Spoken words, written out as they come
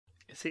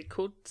Is it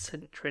called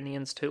St.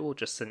 Trinian's 2 or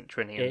just St.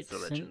 Trinian's The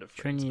Legend of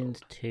Fritton's Trinian's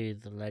Gold? 2,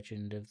 The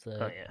Legend of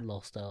the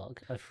Lost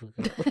Ark. I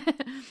forgot.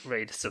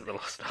 Raiders of the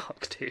Lost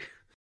Ark 2.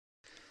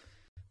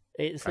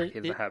 It's Back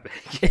in the habit.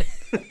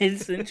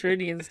 It's St.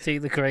 Trinian's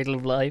 2, The Cradle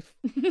of Life.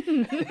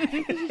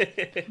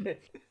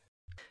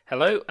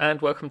 Hello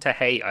and welcome to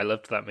Hey, I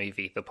Loved That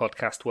Movie, the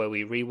podcast where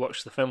we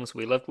rewatch the films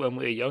we loved when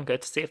we were younger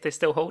to see if they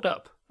still hold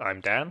up.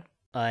 I'm Dan.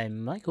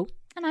 I'm Michael.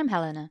 And I'm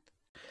Helena.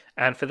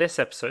 And for this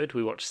episode,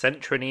 we watch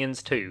St.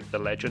 Trinian's 2, The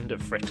Legend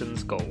of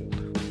Fritton's Gold.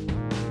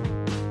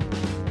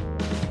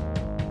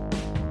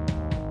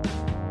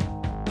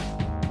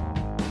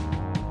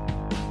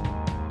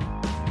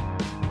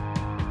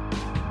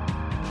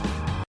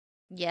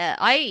 Yeah,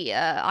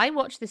 I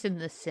watched this in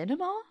the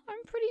cinema,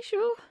 I'm pretty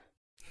sure.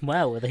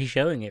 Wow, were they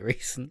showing it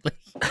recently?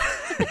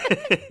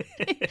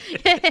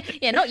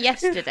 Yeah, not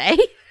yesterday.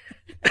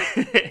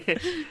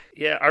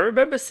 Yeah, I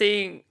remember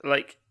seeing,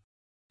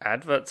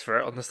 adverts for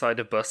it on the side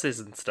of buses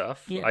and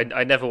stuff. Yeah.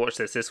 I never watched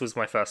this. This was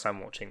my first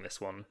time watching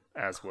this one,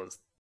 as was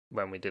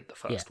when we did the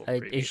first one I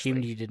previously.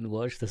 assumed you didn't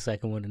watch the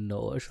second one and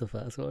not watch the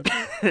first one.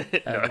 No.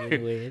 That would be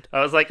weird.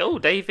 I was like, oh,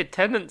 David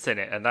Tennant's in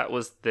it, and that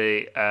was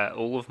the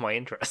all of my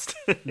interest.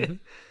 Mm-hmm.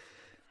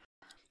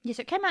 Yes,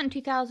 it came out in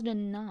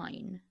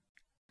 2009.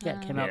 Yeah,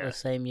 it came out the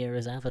same year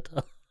as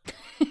Avatar.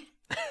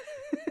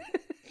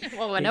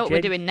 Well, I know what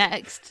we're doing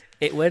next.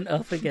 It went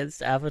up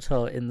against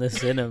Avatar in the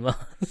cinemas.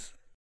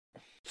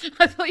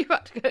 I thought you were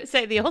about to go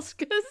say the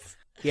Oscars.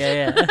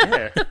 Yeah.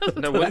 Yeah.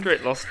 No wonder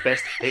it lost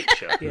Best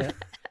Picture. Yeah.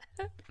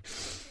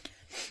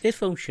 This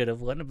film should have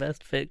won a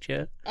Best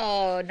Picture.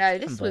 Oh no,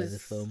 this was.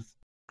 This film.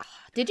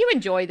 Did you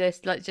enjoy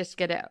this? Let's just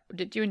get it.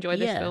 Did you enjoy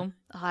this film?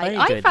 I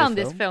I found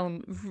this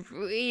film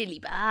really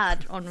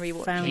bad on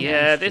rewatching.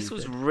 Yeah, this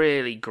was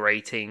really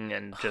grating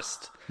and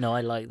just No,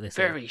 I like this.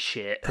 very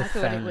shit.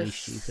 Profoundly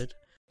stupid.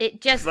 It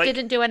just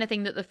didn't do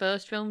anything that the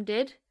first film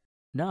did.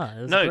 No,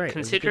 it was No, great.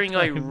 considering It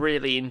was I a good time.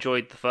 really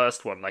enjoyed the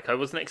first one, I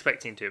wasn't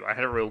expecting to. I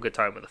had a real good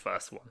time with the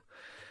first one.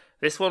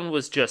 This one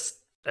was just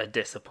a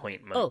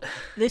disappointment. Oh,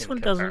 this in one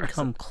doesn't comparison.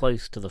 come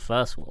close to the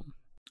first one.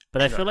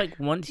 But I No. feel like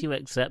once you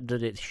accept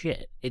that it's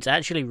shit, it's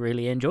actually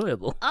really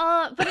enjoyable.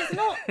 But it's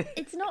not.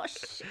 It's not.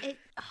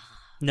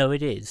 No,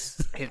 it is.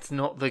 It's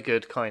not the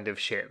good kind of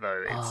shit,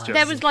 though. It's just...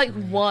 There was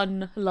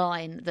one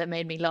line that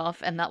made me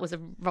laugh, and that was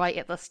right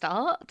at the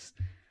start.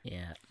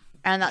 Yeah.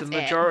 And that's the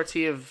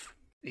majority of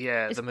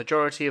the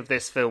majority of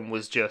this film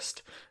was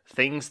just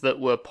things that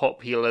were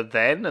popular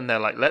then, and they're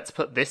like, let's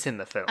put this in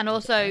the film. And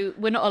also,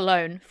 we're not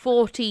alone.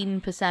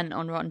 14%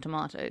 on Rotten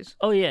Tomatoes.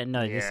 Oh yeah,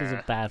 no, this is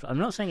a bad. I'm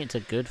not saying it's a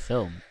good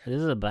film. This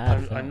is a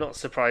bad film. I'm not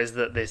surprised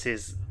that this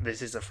is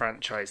a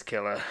franchise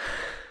killer.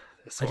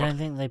 I don't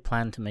think they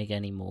plan to make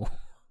any more.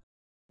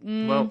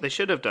 Well, they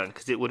should have done,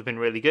 because it would have been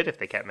really good if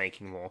they kept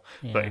making more.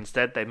 Yeah. But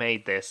instead, they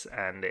made this,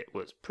 and it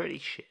was pretty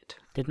shit.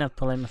 Didn't have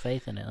Paloma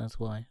Faith in it. That's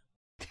why.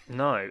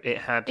 No, it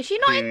had. Is she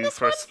not in who, this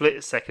for one? a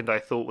split second, I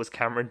thought was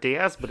Cameron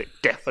Diaz, but it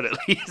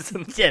definitely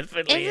isn't.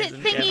 Definitely Is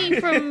it thingy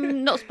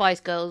from not Spice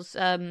Girls?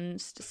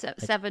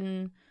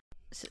 Seven.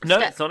 No,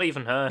 it's not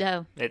even her.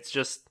 No, It's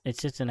just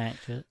It's just an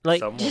actor.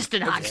 Like someone. just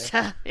an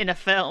actor in a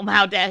film.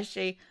 How dare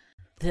she?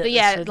 But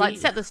yeah, so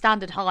set the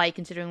standard high,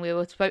 considering we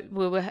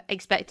were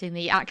expecting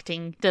the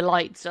acting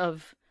delights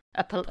of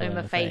a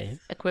Paloma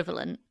Faith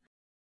equivalent.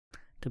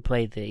 to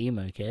play the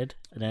emo kid.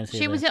 I don't see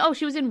She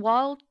was in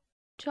Wild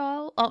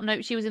Child. Oh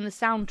no, she was in the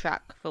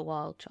soundtrack for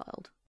Wild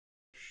Child.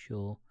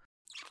 Sure.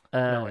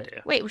 No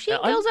idea. Wait, was she in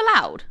I'm- Girls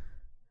Aloud?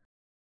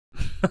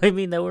 I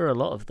mean, there were a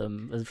lot of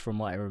them, from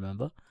what I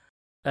remember.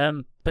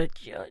 But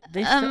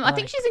this. I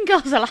think she's in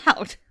Girls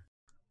Aloud.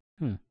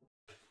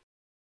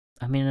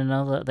 I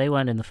mean, they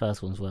weren't in the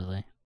first ones, were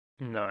they?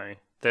 No,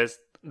 there's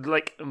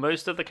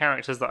most of the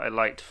characters that I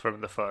liked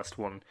from the first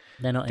one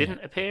They're not. didn't in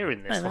it. appear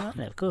in No, this they're one. not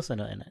in it. Of course, they're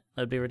not in it.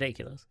 That'd be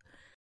ridiculous.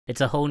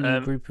 It's a whole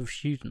new group of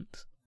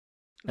students.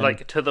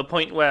 To the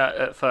point where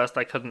at first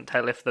I couldn't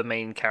tell if the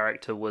main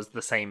character was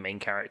the same main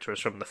character as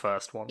from the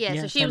first one. Yeah,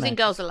 Yeah, so she same was in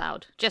actress. Girls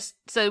Aloud. Just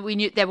so we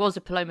knew there was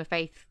a Paloma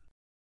Faith.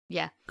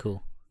 Yeah,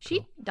 Cool.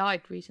 she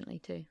died recently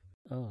too,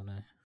 Oh no.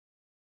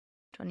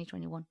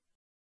 2021.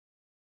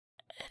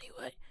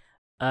 Anyway,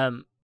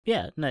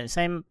 yeah, no,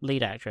 same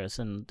lead actress,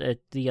 and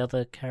the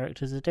other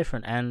characters are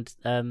different, and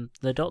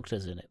the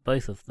doctor's in it,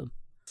 both of them.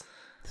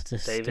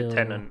 David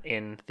Tennant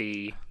in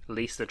the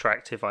least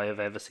attractive I have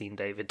ever seen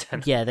David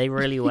Tennant. Yeah, they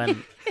really went.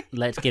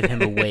 Let's give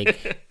him a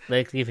wig.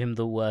 Let's give him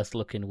the worst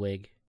looking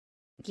wig.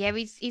 Yeah,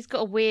 he's got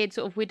a weird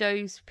sort of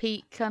widow's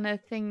peak kind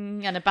of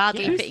thing and a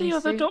badly Who's fitting the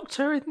other suit.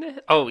 doctor in there?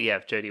 Oh yeah,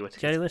 Jodie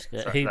Whittaker. Jodie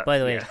Whittaker, Sorry, who, by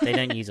the way, yeah. they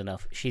don't use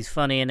enough. She's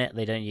funny in it.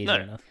 They don't use No,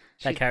 her enough.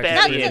 she's That character.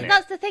 barely in it.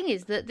 That's the thing,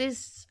 is that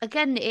this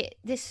again.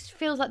 This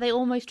feels like they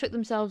almost took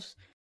themselves.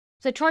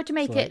 They tried to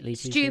make Slightly it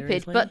too stupid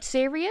seriously? but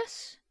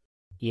serious.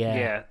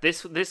 Yeah.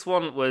 This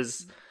one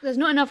was There's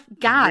not enough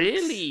gags.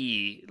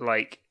 really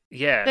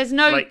yeah. There's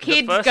no the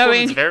kids first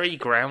going- one's very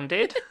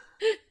grounded.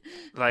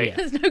 Yeah.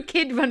 There's no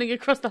kid running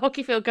across the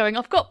hockey field going,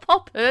 "I've got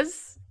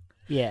poppers."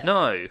 Yeah.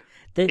 No,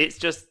 The- it's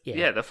just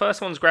the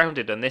first one's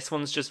grounded, and this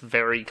one's just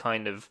very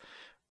kind of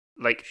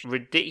like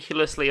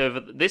ridiculously over.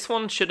 This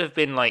one should have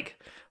been like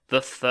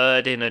the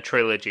third in a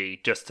trilogy,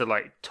 just to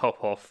like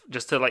top off,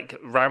 just to like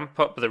ramp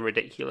up the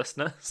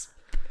ridiculousness.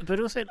 But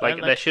also,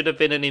 like there should have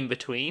been an in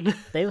between.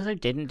 They also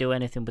didn't do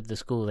anything with the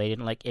school. They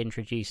didn't like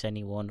introduce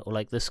anyone, or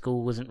like the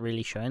school wasn't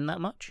really shown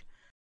that much.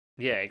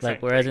 Yeah,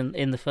 exactly. Like whereas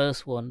in the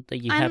first one, that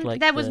you had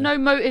like there was no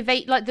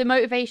motivate. Like the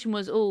motivation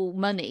was all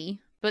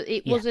money, but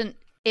it wasn't.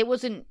 It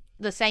wasn't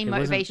the same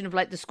motivation of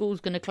like the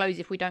school's going to close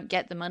if we don't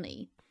get the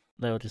money.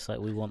 They were just like,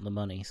 we want the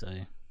money, so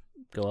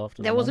go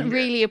after. There wasn't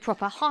really a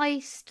proper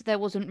heist. There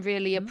wasn't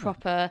really a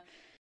proper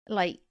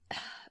like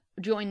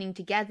joining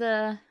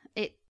together.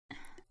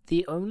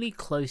 The only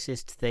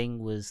closest thing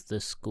was the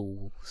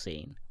school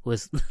scene.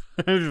 Was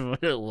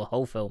the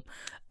whole film.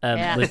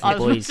 With the I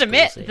boys' must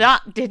admit scene.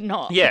 that did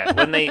not. Yeah,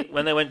 when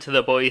they went to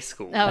the boys'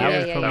 school.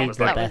 That was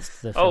the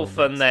best.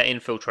 Fun! They're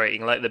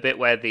infiltrating. Like the bit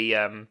where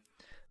the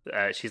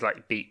she's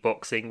like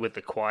beatboxing with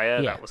the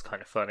choir. That was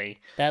kind of funny.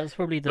 That was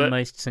probably the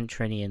most St.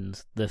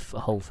 Trinians the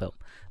whole film.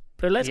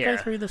 But let's go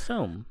through the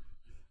film.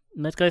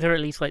 Let's go through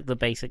at least like the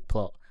basic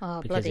plot.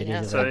 Oh, bloody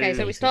hell. Okay,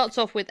 so it starts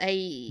off with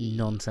a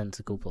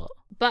nonsensical plot.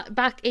 But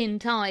back in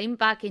time,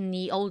 back in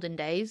the olden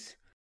days.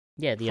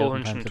 Yeah, the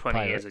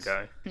 420 years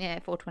ago. Yeah,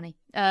 420.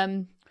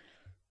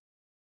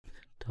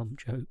 Dumb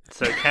joke.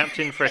 So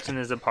Captain Fritton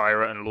is a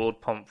pirate and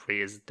Lord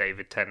Pomfrey is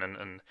David Tennant,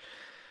 and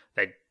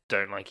they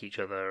don't like each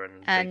other.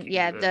 And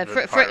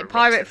the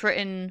pirate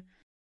Fritton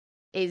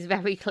is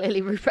very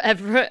clearly Rupert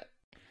Everett.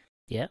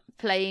 Yeah.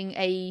 Playing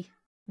a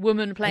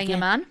woman playing a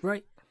man.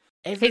 Right.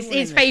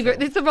 His favourite.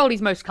 This is the role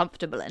he's most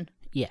comfortable in.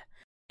 Yeah.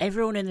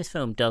 Everyone in this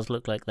film does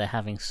look like they're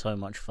having so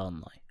much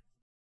fun,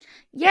 though.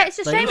 Yeah, it's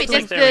a shame. It's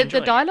just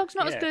the dialogue's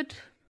not as good.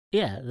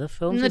 Yeah, the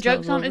film. And the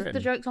jokes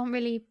aren't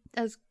really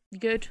as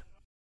good.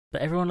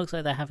 But everyone looks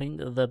like they're having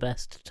the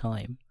best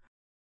time.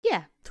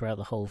 Yeah. Throughout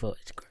the whole film,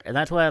 it's great. And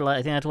that's why I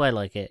think that's why I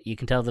like it. You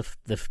can tell the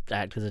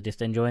actors are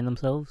just enjoying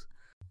themselves.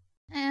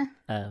 Yeah.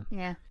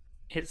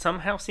 It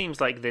somehow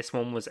seems like this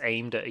one was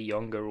aimed at a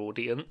younger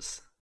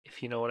audience,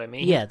 if you know what I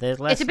mean. Yeah, there's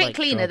less. It's a bit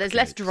cleaner. There's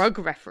less drug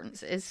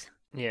references.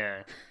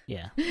 Yeah.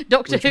 Yeah.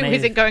 Doctor Who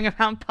isn't going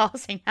around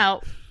passing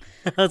out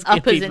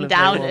uppers and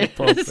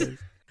downers.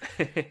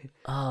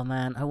 Oh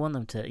man, I want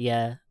them to.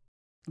 Yeah.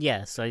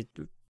 So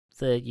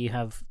you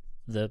have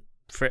the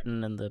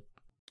Fritton and the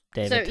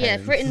David.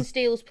 So Fritton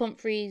steals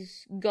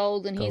Pomfrey's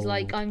gold, and he's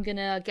like, "I'm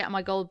gonna get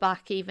my gold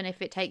back, even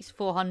if it takes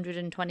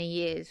 420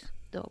 years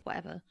or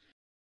whatever."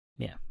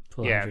 Yeah.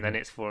 Yeah, and then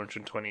it's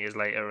 420 years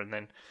later, and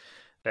then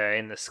they're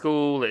in the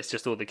school. It's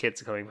just all the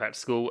kids are coming back to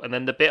school, and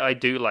then the bit I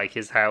do like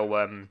is how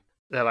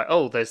they're like,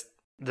 "Oh,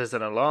 there's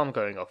an alarm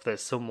going off.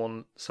 There's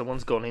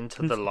someone's gone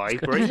into the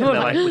library." And they're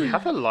like, "We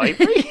have a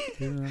library?"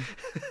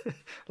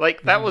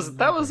 Like that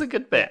was a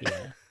good bit.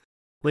 Yeah.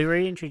 We were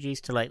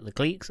introduced to like the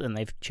cliques, and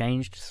they've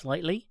changed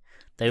slightly.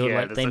 They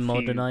were they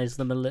modernized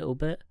them a little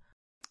bit.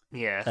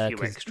 Yeah, a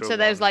few extra. So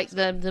there's like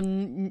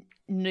the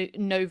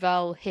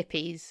Nouvelle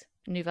hippies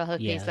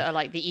that are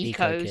like the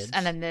ecos,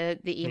 and then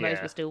the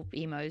emos were still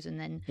emos, and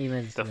then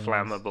the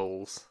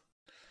flammables.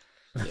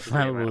 The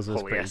flammables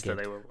was pretty good.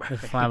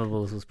 The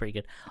flammables was pretty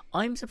good.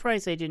 I'm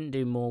surprised they didn't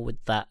do more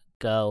with that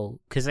girl,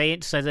 because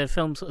the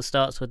film sort of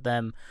starts with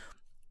them,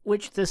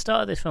 which the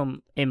start of this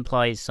film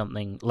implies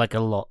something like a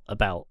lot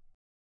about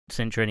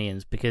St.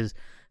 Trinians, because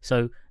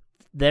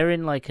they're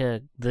in like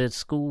the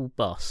school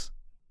bus,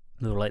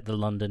 like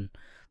the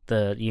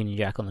Union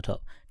Jack on the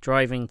top,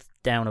 driving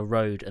down a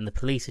road, and the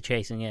police are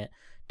chasing it.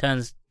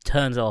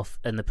 Turns off,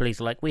 and the police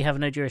are like, "We have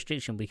no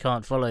jurisdiction, we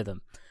can't follow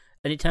them."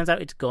 And it turns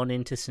out it's gone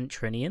into St.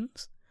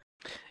 Trinians.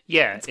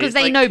 Yeah, it's because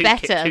they know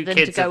better than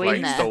to go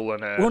in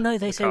there. Well, no,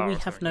 they say we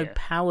have no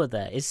power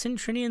there. Is St.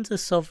 Trinians a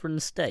sovereign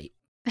state?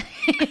 Because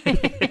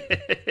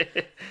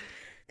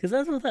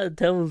that's what that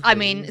tells me. I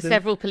mean,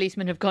 several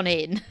policemen have gone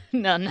in,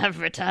 none have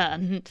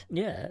returned.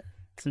 Yeah,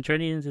 St.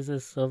 Trinians is a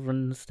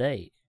sovereign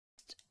state.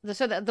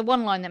 So the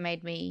one line that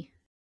made me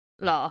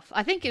laugh,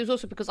 I think it was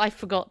also because I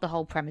forgot the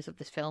whole premise of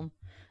this film,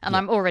 and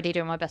I'm already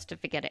doing my best to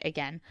forget it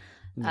again.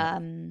 Yeah.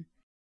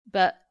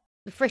 But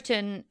the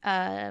Fritton,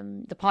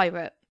 the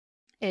pirate,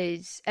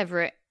 is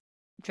Everett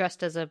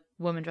dressed as a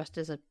woman, dressed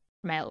as a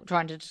male,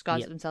 trying to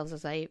disguise themselves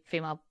as a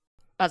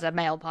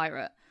male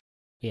pirate.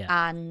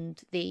 Yeah.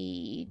 And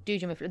the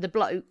the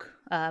bloke,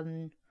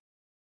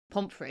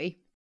 Pomfrey,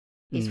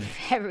 is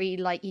very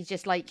like, he's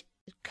just like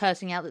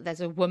cursing out that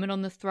there's a woman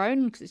on the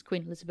throne because it's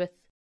Queen Elizabeth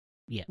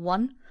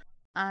I.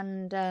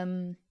 And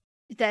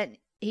then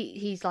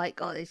he's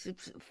like, "Oh, this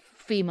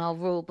female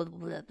rule, blah,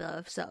 blah,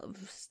 blah, sort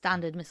of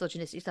standard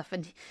misogynistic stuff."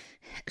 And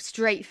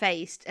straight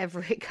faced,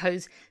 Everett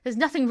goes, "There's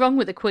nothing wrong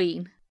with the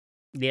Queen."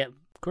 Yeah,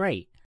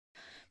 great.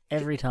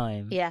 Every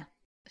time. Yeah,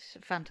 it's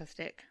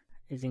fantastic.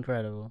 It's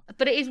incredible.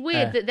 But it is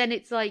weird that then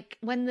it's like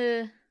when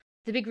the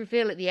big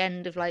reveal at the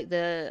end of like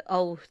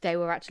they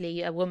were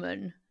actually a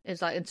woman.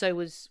 It's like, and so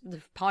was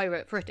the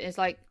pirate Fritton. It's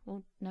like,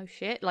 well, no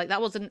shit. Like that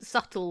wasn't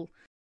subtle.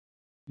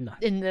 No.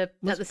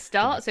 At the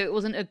start, so it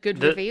wasn't a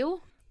good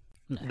reveal.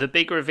 No. The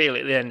big reveal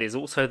at the end is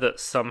also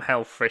that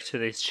somehow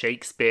Fritton is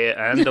Shakespeare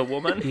and a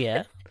woman.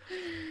 Yeah.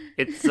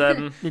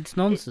 It's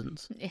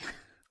nonsense.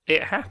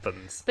 It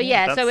happens. But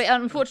yeah, so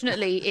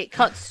unfortunately it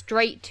cuts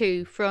straight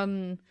to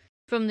from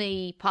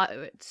the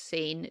pirate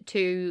scene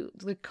to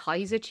the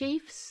Kaiser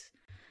Chiefs.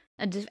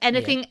 And if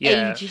anything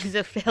ages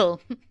a film,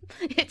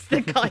 it's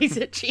the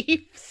Kaiser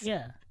Chiefs.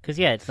 Yeah, because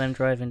it's them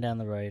driving down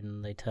the road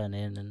and they turn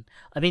in, and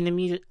I mean the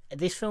music.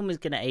 This film is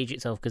going to age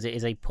itself because it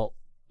is a pop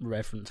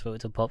reference, so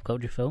it's a pop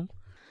culture film.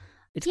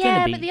 It's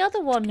gonna be, but the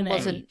other one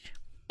wasn't.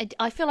 Age.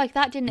 I feel like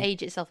that didn't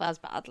age itself as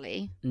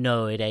badly.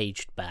 No, it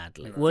aged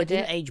badly. Well, it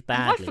didn't age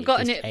badly. I've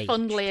forgotten it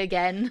fondly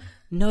again.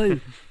 No,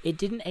 it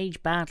didn't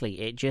age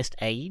badly. It just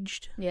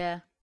aged.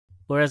 Yeah.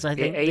 Whereas I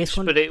think it aged, this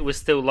one... but it was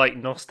still like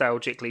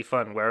nostalgically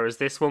fun. Whereas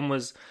this one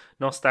was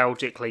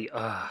nostalgically,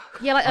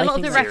 yeah, like a lot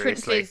of the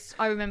references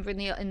I remember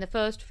in the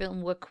first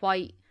film were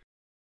quite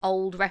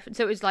old reference.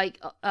 So it was like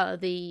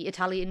the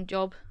Italian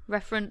Job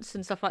reference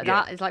and stuff like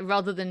that. It's like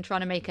rather than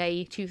trying to make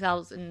a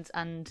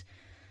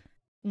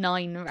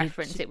 2009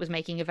 reference, it was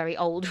making a very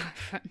old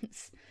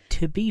reference.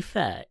 To be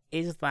fair,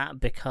 is that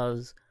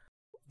because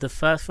the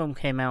first film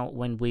came out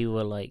when we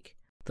were like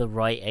the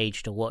right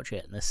age to watch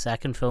it, and the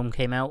second film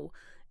came out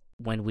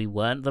when we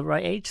weren't the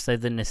right age, so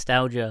the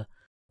nostalgia,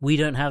 we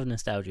don't have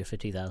nostalgia for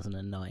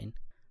 2009,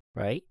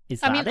 right?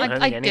 I don't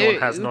think anyone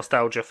has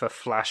nostalgia for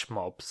flash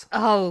mobs.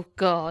 Oh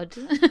god.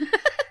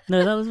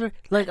 No, that was very,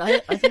 like I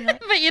think that...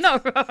 But you're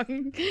not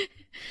wrong.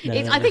 No,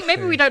 I think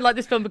maybe we don't like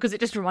this film because it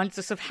just reminds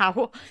us of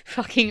how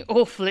fucking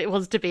awful it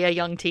was to be a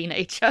young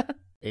teenager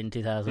in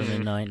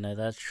 2009. No,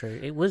 that's true.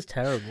 It was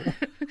terrible.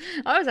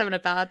 I was having a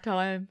bad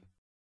time.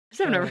 I was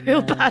having a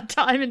real bad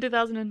time in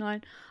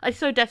 2009. I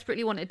so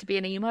desperately wanted to be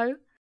an emo.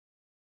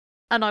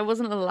 And I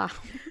wasn't allowed.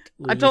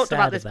 I talked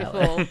about this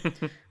before,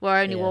 where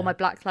I only wore my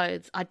black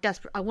clothes. I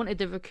wanted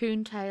the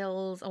raccoon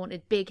tails. I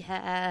wanted big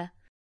hair.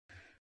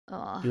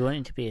 Oh. You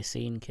wanted to be a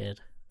scene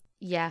kid.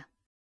 Yeah.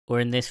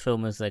 Or in this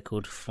film, as they're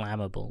called,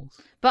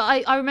 flammables.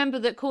 But I remember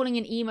that calling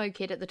an emo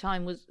kid at the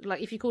time was,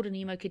 like, if you called an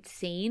emo kid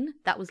scene,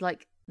 that was,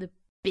 like, the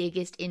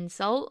biggest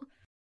insult.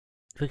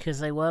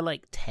 Because they were,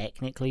 like,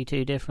 technically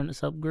two different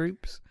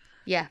subgroups.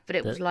 Yeah, but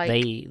it was like...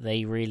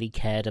 They really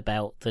cared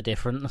about the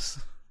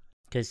difference.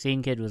 Because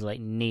Scene Kid was like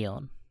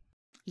neon.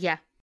 Yeah.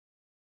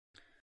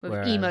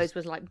 Whereas emos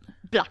was like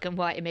black and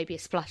white and maybe a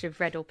splash of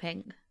red or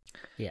pink.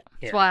 Yeah.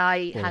 That's why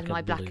I had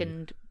my black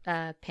and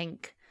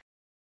pink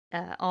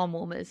arm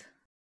warmers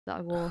that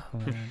I wore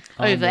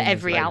over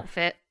every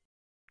outfit.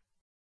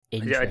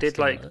 Yeah, I did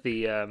like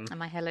the and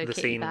my Hello the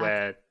Kitty scene bag.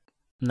 where...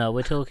 No,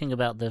 we're talking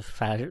about the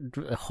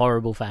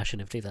horrible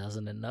fashion of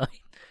 2009.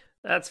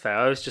 That's fair.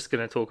 I was just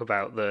going to talk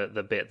about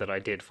the bit that I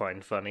did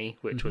find funny,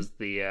 which was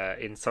the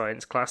in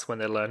science class when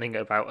they're learning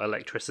about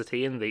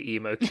electricity, and the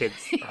emo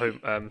kids'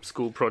 home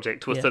school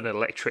project was an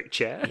electric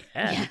chair.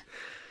 Yeah.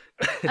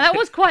 that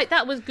was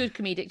good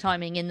comedic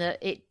timing in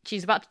that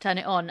she's about to turn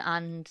it on,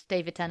 and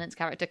David Tennant's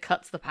character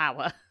cuts the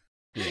power,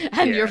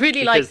 and you're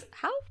really like,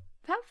 how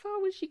far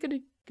was she going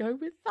to go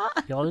with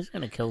that? Yeah, I was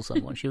going to kill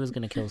someone. She was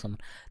going to kill someone.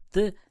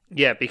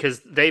 Yeah,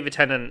 because David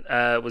Tennant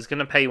was going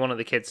to pay one of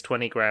the kids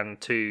 $20,000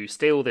 to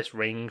steal this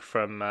ring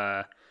from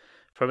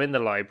in the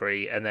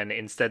library, and then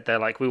instead they're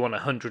like, "We want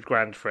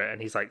 $100,000 for it,"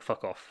 and he's like,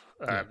 "Fuck off."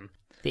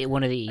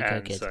 One of the eco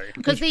kids.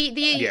 Because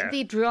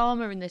the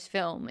drama in this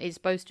film is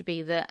supposed to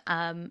be that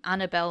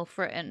Annabelle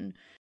Fritton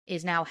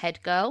is now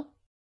head girl,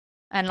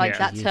 and like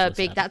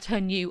that's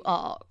her new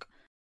arc.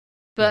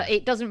 But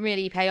it doesn't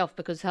really pay off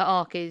because her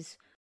arc is,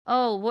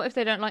 oh, what if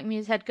they don't like me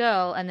as head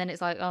girl? And then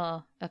it's like,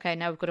 oh, okay,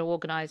 now we've got to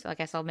organise. I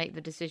guess I'll make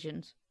the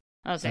decisions.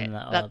 That's it.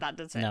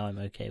 That's it. Now I'm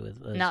okay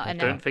with those. No.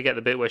 Don't forget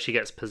the bit where she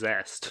gets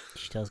possessed.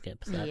 She does get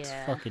possessed. It's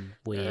fucking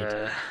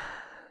weird.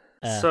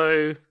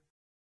 So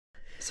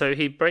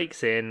he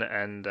breaks in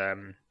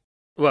and...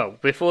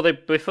 before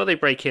they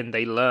break in,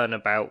 they learn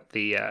about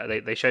the...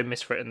 They show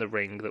Miss Fritton the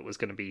ring that was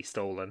going to be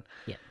stolen.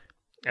 Yeah.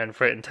 And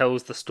Fritton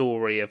tells the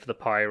story of the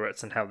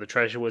pirates and how the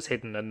treasure was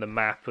hidden, and the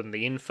map and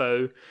the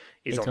info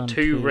is on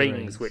two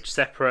rings, which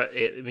separate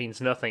it means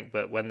nothing,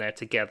 but when they're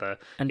together,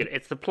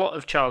 it's the plot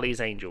of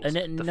Charlie's Angels,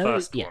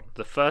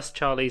 the first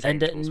Charlie's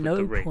Angels with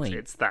the rings.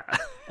 It's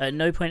that. At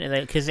no point are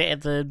they, because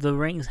the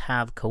rings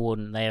have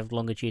coordinate, they have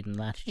longitude and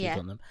latitude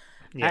on them.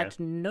 Yeah. At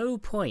no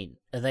point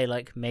are they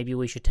like, maybe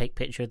we should take a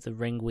picture of the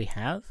ring we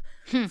have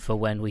for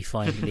when we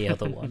find the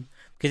other one.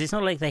 Because it's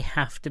not like they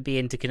have to be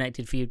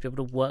interconnected for you to be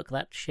able to work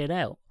that shit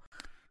out.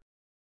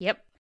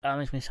 Yep. That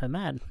makes me so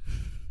mad.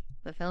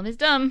 The film is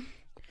dumb.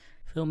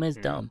 Film is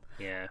dumb.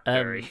 Yeah,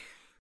 very.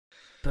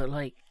 But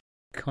like,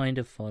 kind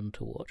of fun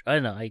to watch. I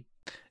don't know.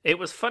 It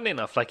was fun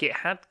enough. Like, it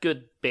had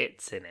good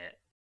bits in it.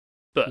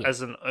 But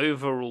as an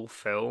overall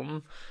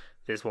film,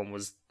 this one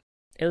was...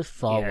 It was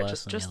far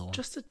worse than the other one.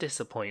 Just a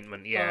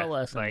disappointment, yeah. Far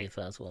worse than the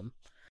first one.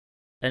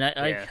 And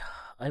I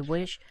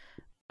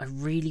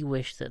really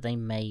wish that they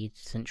made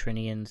St.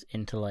 Trinian's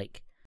into,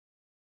 like,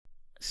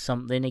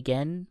 something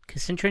again.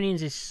 Because St.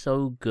 Trinian's is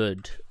so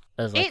good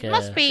as, like, it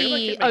must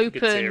be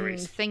open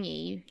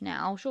thingy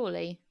now,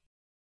 surely.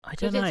 I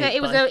don't know.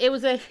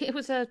 It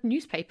was a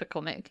newspaper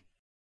comic.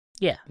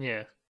 Yeah.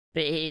 Yeah.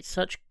 But it's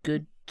such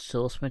good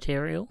source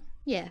material.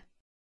 Yeah.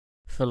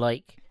 for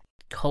like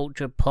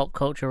pop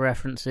culture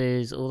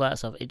references, all that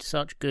stuff. It's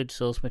such good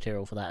source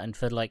material for that, and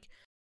for like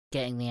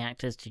getting the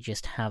actors to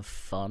just have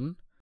fun.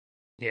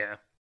 Yeah.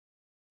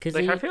 Because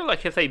I feel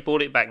like if they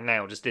brought it back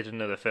now, just did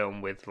another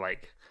film with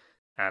like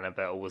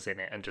Annabelle was in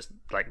it, and just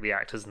like the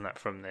actors and that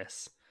from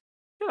this,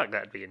 I feel like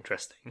that'd be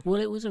interesting.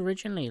 Well, it was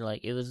originally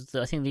like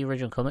I think the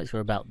original comics were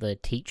about the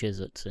teachers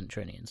at St.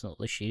 Trinian's, not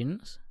the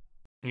students.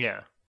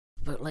 Yeah.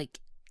 But like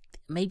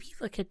maybe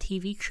like a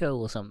TV show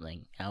or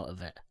something out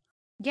of it.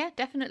 Yeah,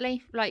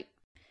 definitely. Like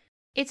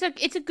it's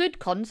a good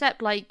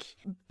concept. Like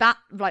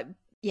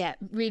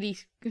really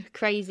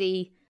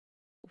crazy,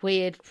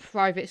 weird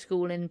private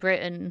school in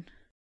Britain,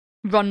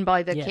 run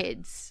by the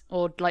kids,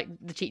 or like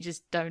the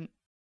teachers don't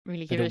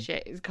really give a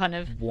shit. It's kind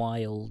of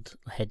wild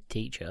head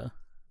teacher.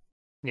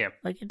 Yeah,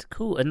 like it's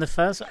cool. And the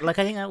first, like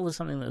I think that was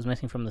something that was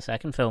missing from the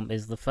second film.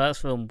 Is the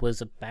first film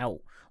was about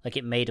like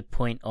it made a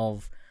point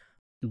of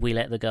we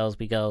let the girls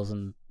be girls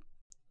and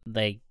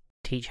they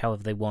teach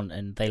however they want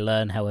and they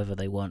learn however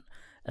they want.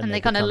 And they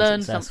kind of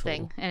learn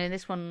something. And in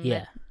this one,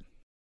 they're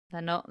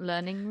not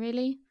learning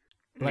really.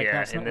 Like,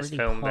 that's in this really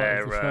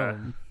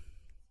film,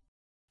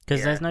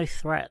 because there's no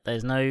threat.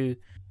 There's no.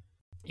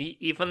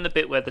 Even the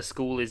bit where the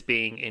school is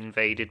being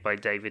invaded by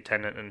David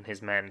Tennant and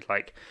his men,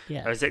 like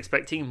I was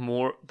expecting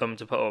them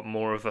to put up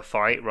more of a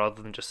fight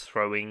rather than just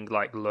throwing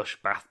like lush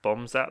bath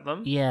bombs at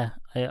them. Yeah,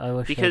 I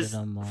wish because they'd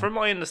done more. From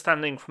my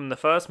understanding from the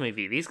first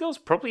movie, these girls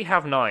probably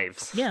have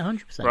knives. Yeah,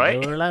 100%.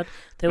 Right? They were allowed.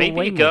 They Maybe were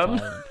way a gun. more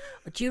violent.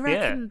 Do you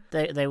reckon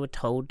they were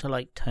told to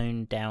like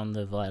tone down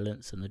the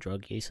violence and the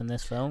drug use in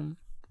this film?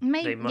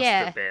 Maybe, they must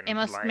have been. It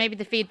must. Like... Maybe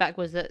the feedback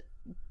was that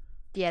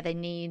they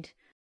need.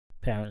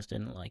 Parents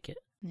didn't like it.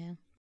 Yeah.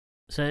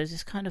 So it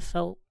just kind of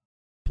felt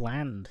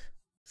bland,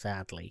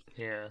 sadly.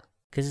 Yeah.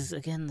 Because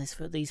again,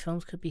 these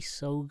films could be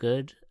so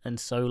good and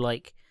so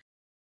like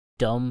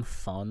dumb,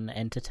 fun,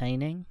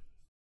 entertaining.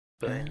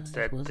 But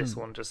instead, this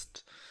one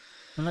just.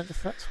 And like the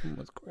first one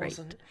was great.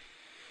 Wasn't...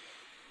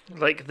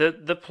 Like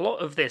the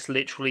plot of this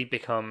literally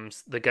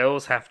becomes the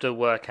girls have to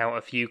work out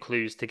a few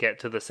clues to get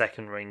to the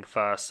second ring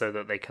first, so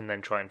that they can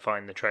then try and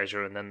find the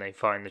treasure, and then they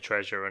find the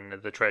treasure,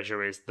 and the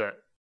treasure is that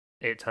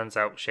it turns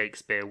out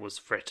Shakespeare was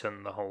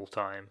Fritton the whole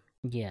time.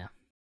 Yeah.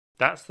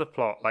 That's the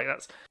plot.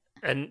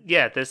 And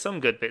there's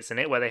some good bits in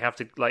it where they have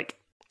to, like,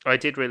 I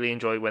did really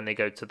enjoy when they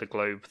go to the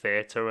Globe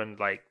Theatre and,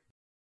 like,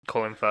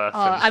 Colin Firth.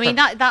 I mean,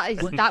 that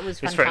was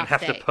fantastic. His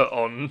have to put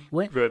on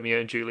Romeo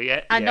and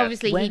Juliet. And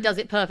obviously he does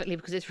it perfectly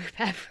because it's Rupert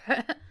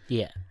Everett.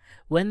 Yeah.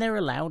 When they're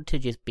allowed to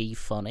just be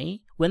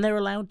funny, when they're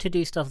allowed to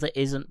do stuff that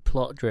isn't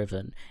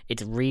plot-driven,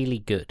 it's really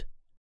good.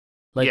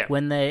 Like,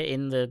 when they're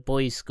in the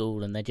boys'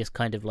 school and they're just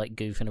kind of, like,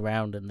 goofing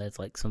around and there's,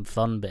 like, some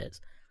fun bits.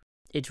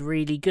 It's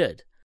really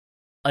good.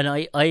 And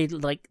I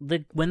like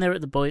when they're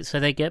at the boys, so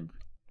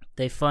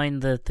they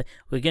find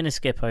we're going to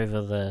skip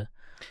over the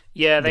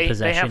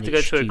they have to go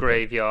to a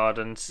graveyard,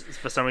 and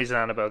for some reason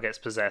Annabelle gets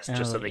possessed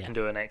just so they can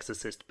do an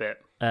exorcist bit.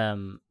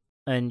 And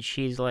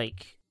she's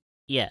like,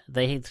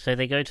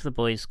 they go to the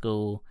boys'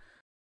 school,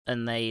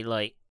 and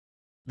they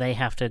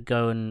have to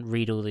go and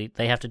read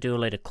they have to do a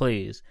load of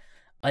clues.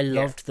 I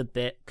loved the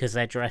bit because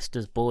they're dressed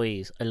as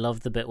boys. I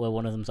loved the bit where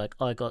one of them's like,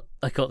 oh,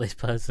 I got this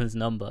person's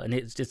number, and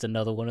it's just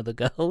another one of the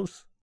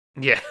girls.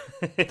 Yeah.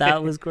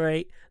 That was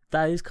great.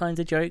 Those kinds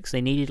of jokes,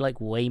 they needed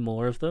like way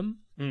more of them.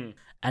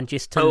 And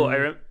just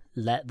to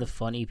let the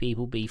funny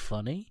people be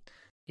funny.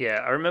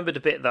 Yeah, I remembered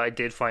a bit that I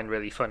did find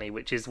really funny,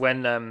 which is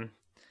when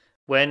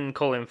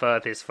Colin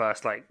Firth is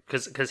first, like,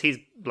 because he's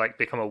like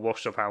become a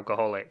washed up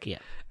alcoholic. Yeah.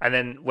 And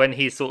then when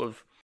he's sort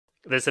of,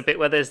 there's a bit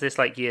where there's this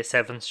like year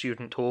 7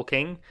 student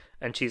talking,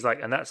 and she's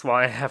like, and that's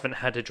why I haven't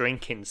had a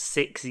drink in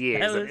 6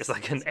 years. And it's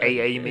like an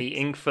AA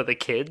meeting for the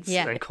kids.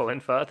 Yeah. And Colin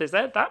Firth is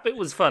there. That bit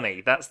was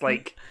funny. That's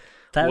like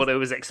what I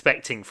was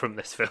expecting from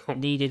this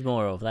film. Needed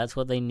more of. That's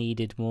what they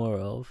needed more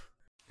of.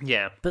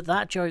 Yeah. But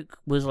that joke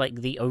was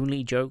like the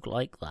only joke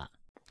like that.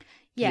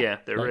 Yeah,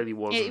 there really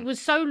wasn't. It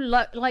was so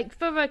like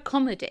for a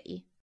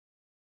comedy,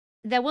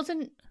 there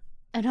wasn't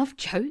enough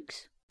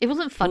jokes. It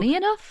wasn't funny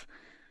enough.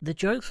 The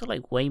jokes were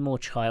like way more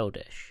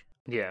childish.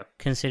 Yeah.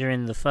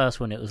 Considering the first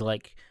one, it was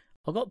like,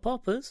 I got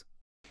poppers.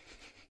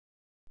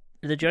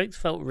 The jokes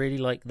felt really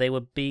like they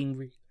were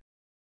being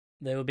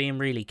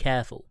really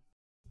careful,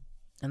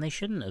 and they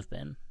shouldn't have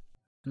been.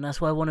 And that's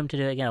why I want them to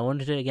do it again. I want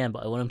them to do it again,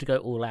 but I want them to go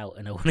all out,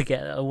 and I want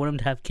them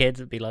to have kids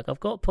and be like, I've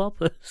got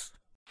poppers,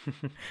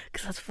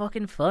 because that's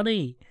fucking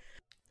funny.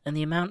 And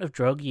the amount of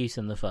drug use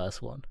in the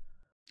first one.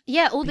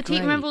 Yeah,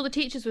 remember all the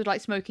teachers were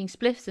like smoking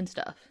spliffs and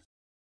stuff.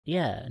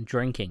 Yeah, and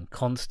drinking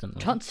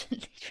constantly.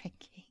 Constantly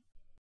drinking.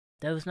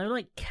 There was no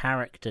like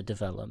character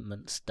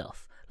development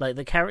stuff. Like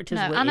the characters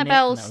were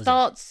Annabelle in it,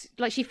 starts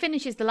like she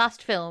finishes the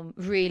last film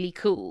really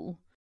cool,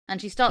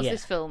 and she starts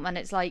this film, and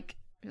it's like,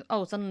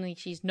 oh, suddenly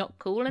she's not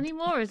cool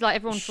anymore. It's like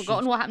everyone's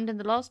forgotten what happened in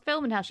the last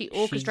film and how she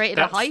orchestrated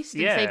a heist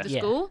and saved the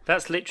school.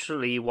 That's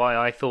literally why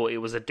I thought it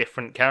was a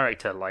different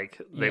character, like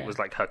it was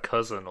like her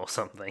cousin or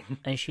something.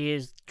 And she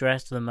is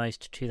dressed the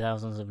most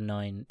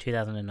 2009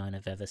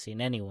 I've ever seen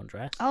anyone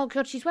dressed. Oh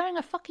god, she's wearing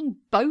a fucking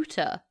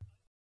boater.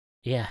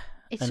 Yeah,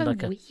 It's so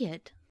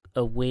weird.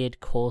 A weird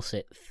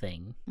corset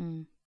thing.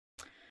 Mm.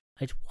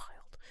 It's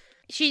wild.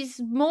 She's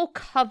more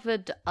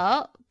covered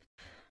up,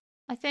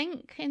 I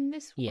think, in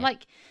this. Yeah.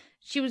 Like,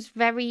 she was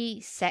very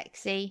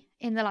sexy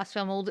in the last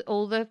film. All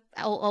the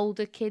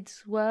older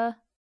kids were.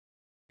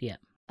 Yeah.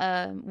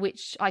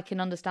 Which I can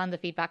understand the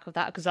feedback of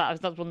that, because that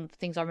was one of the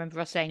things I remember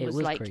us saying was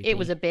like, creepy. it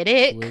was a bit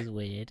ick.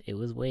 It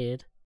was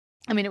weird.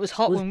 I mean, it was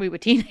hot when we were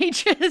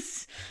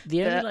teenagers.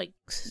 The only like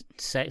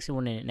sexy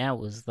one in it now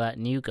was that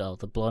new girl,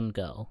 the blonde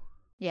girl.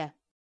 Yeah.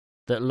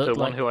 That looked the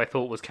one who I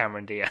thought was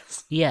Cameron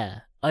Diaz. Yeah,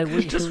 I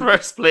would just for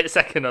a split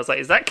second. I was like,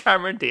 "Is that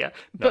Cameron Diaz?"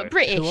 No. But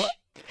British.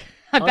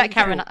 I bet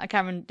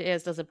Cameron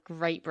Diaz does a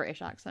great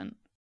British accent.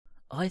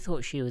 I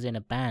thought she was in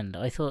a band.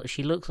 I thought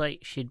she looks like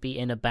she'd be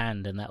in a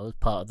band, and that was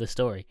part of the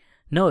story.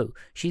 No,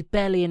 she's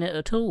barely in it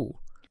at all.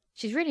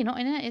 She's really not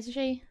in it, is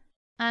she?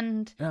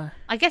 And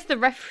I guess the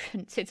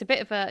reference, it's a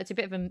bit of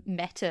a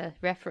meta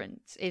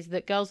reference, is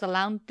that Girls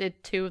Aloud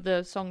did 2 of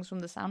the songs from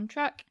the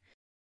soundtrack.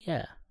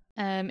 Yeah.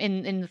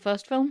 In the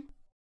first film.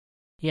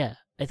 Yeah,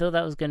 I thought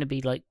that was going to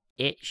be like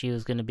it. She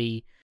was going to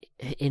be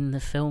in the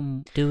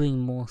film doing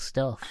more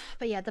stuff.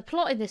 But yeah, the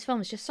plot in this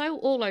film is just so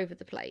all over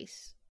the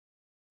place.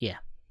 Yeah.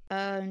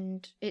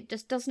 And it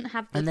just doesn't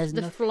have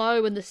the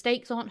flow, and the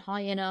stakes aren't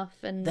high enough,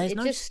 and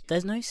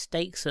there's no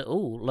stakes at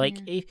all. Like,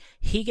 if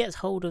he gets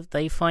hold of,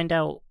 they find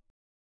out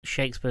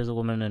Shakespeare's a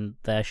woman and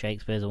they're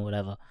Shakespeare's or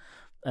whatever,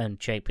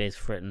 and Shakespeare's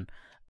Fritton,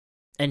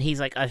 and he's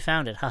like, I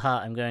found it, haha,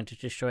 I'm going to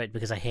destroy it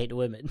because I hate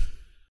women.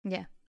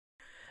 Yeah.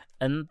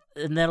 And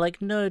they're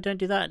like, no, don't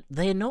do that.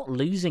 They're not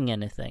losing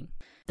anything.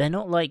 They're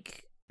not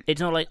like, it's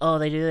not like, oh,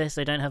 they do this,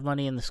 they don't have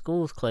money and the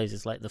school's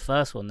closes like the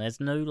first one. There's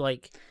no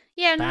like.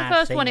 Yeah, in the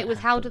first one, it was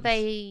how do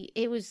they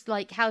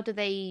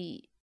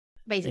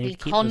basically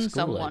con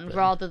someone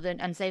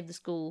and save the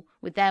school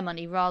with their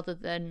money rather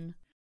than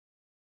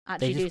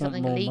actually do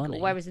something illegal. Money.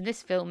 Whereas in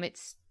this film,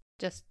 it's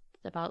just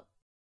about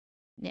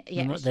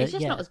it's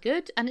just not as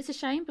good, and it's a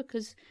shame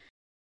because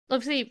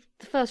obviously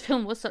the first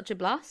film was such a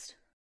blast.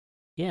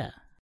 Yeah,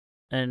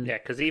 and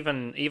because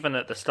even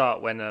at the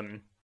start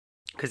when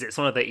because it's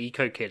one of the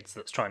eco kids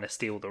that's trying to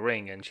steal the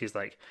ring, and she's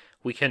like,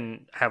 we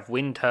can have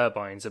wind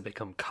turbines and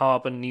become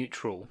carbon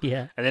neutral.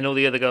 Yeah. And then all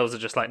the other girls are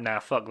just like, nah,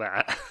 fuck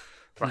that.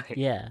 Like,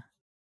 yeah.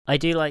 I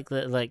do like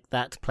that, like,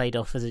 that's played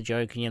off as a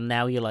joke, and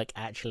now you're like,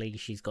 actually,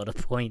 she's got a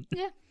point.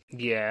 Yeah.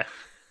 Yeah.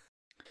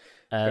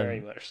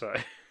 Very much so.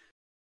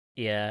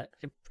 Yeah.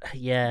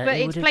 Yeah. But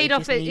it's played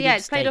off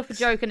a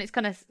joke, and it's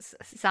kind of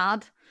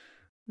sad.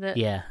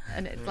 Yeah.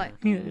 And it's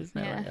like,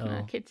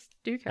 kids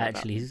do care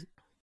actually, about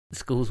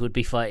schools would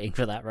be fighting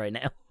for that right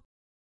now.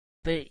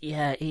 But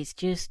yeah, it's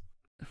just,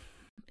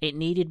 it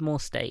needed more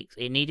stakes.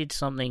 It needed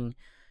something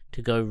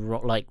to go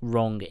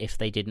wrong if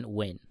they didn't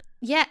win.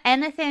 Yeah,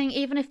 anything,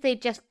 even if they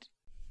just,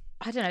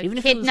 I don't know,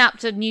 even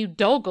kidnapped a new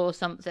dog or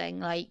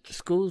something, like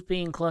schools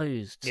being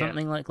closed,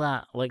 something like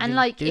that. Like, and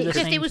like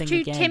it was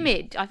too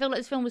timid. I feel like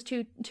this film was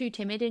too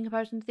timid in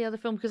comparison to the other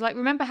film, because like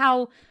remember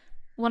how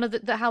one of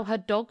how her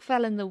dog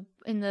fell in the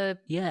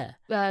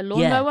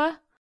lawnmower. Yeah.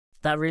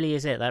 That really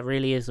is it. That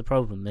really is the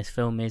problem. This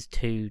film is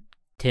too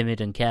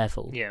timid and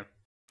careful. Yeah.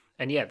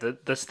 And yeah,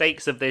 the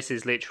stakes of this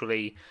is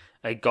literally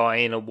a guy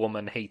in a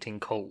woman hating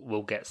cult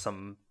will get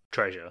some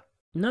treasure.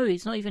 No,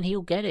 it's not even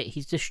he'll get it.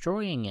 He's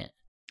destroying it.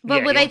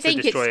 Well, they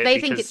think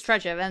it's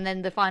treasure, and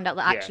then they find out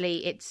that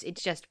actually it's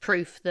just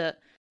proof that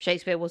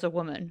Shakespeare was a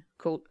woman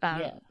called.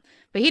 But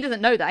he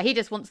doesn't know that. He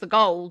just wants the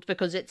gold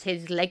because it's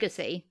his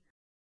legacy.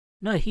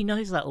 No, he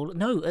knows that all.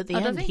 No, at the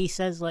end he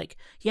says like,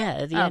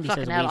 at the end he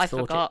says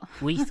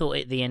we thought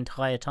it the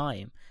entire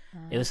time.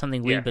 It was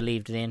something we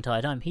believed the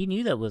entire time. He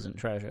knew there wasn't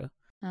treasure.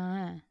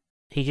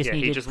 He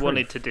just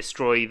wanted to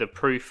destroy the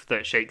proof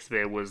that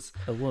Shakespeare was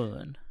a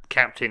woman.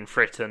 Captain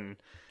Fritton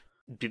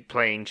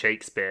playing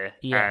Shakespeare,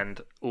 and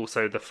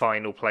also the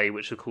final play,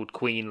 which was called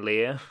Queen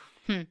Lear.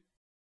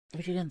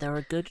 Which again, there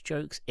are good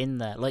jokes in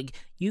there. Like,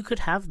 you could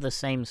have the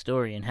same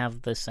story and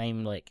have the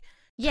same like.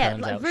 Yeah,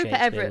 like Rupert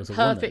Everett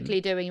perfectly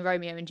doing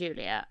Romeo and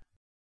Juliet.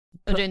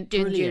 Doing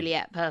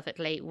Juliet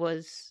perfectly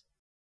was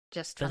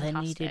just fantastic. But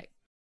there needed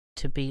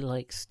to be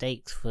like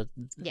stakes for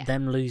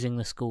them losing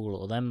the school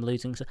or them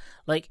losing.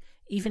 Like,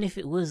 even if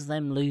it was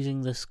them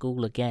losing the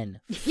school again,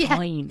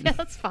 fine. Yeah,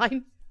 that's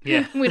fine.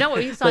 Yeah. We know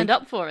what you signed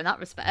up for in that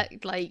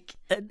respect. Like,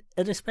 and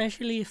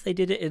especially if they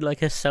did it in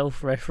like a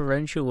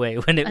self-referential way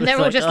when it was they're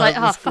all just like,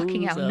 oh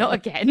fucking hell, not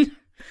again.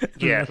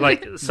 Yeah,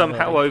 like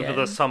somehow over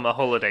the summer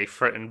holiday,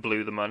 Fritton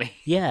blew the money.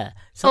 Yeah,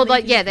 or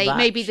like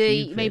maybe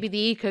the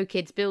eco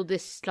kids build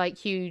this like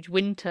huge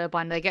wind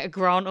turbine. They get a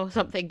grant or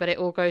something, but it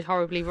all goes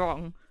horribly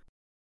wrong.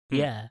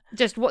 Yeah,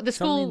 just what the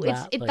school.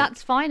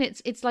 That's fine.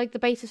 It's like the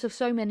basis of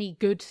so many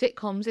good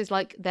sitcoms is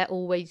like they're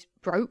always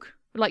broke.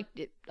 Like,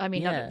 I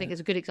mean, I don't think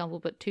it's a good example,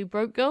 but Two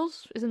Broke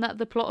Girls, isn't that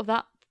the plot of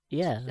that?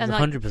 Yeah, that's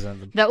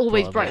 100%. They're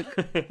always broke.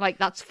 Like,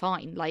 that's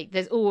fine. Like,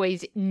 there's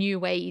always new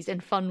ways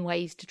and fun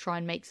ways to try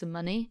and make some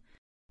money.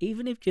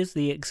 even if just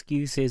the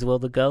excuse is, well,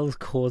 the girls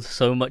caused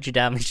so much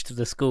damage to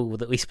the school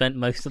that we spent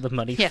most of the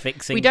money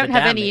fixing. We don't the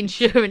have damage. any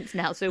insurance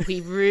now, so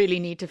we really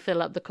need to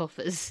fill up the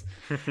coffers.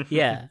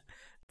 Yeah.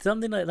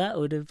 Something like that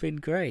would have been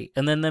great.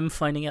 And then them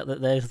finding out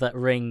that there's that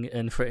ring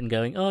and Fritton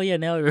going, oh yeah,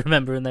 now I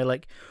remember. And they're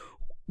like,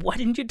 why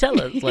didn't you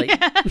tell us? Like,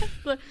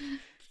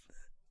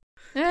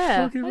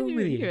 yeah, I wrong knew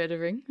with you you? had a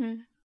ring. Yeah.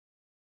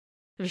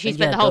 She And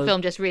spent the whole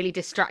film just really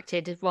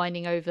distracted,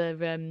 whining over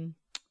her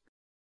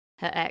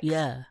ex.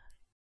 Yeah.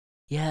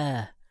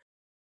 Yeah.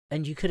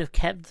 And you could have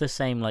kept the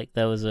same, like,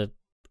 there was a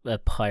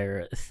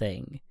pirate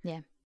thing.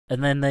 Yeah.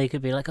 And then they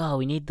could be like, oh,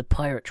 we need the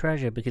pirate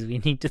treasure because we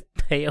need to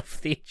pay off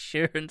the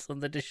insurance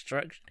on the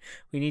destruction.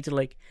 We need to,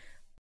 like,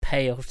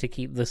 pay off to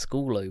keep the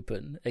school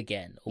open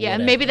again. Or yeah,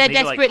 whatever. maybe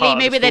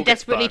they're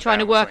desperately trying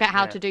to work out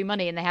how to to do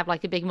money, and they have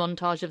like a big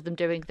montage of them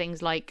doing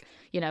things like,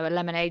 you know, a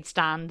lemonade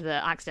stand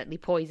that accidentally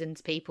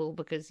poisons people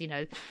because, you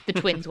know, the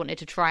twins wanted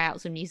to try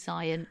out some new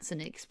science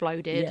and it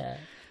exploded. Yeah.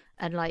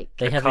 And like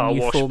They a have car a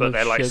new wash, form but of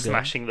they're like sugar.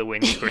 smashing the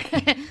windscreen.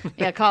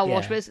 yeah, car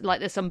wash, Yeah. but it's like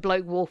there's some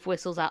bloke wolf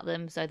whistles at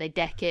them, so they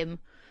deck him.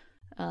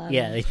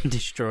 Yeah, they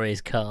destroy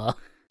his car.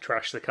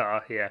 Trash the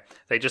car, yeah.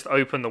 They just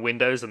open the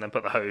windows and then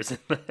put the hose in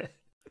there.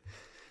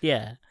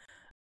 Yeah.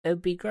 It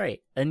would be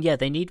great. And yeah,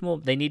 they needed more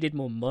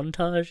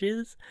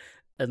montages,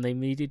 and they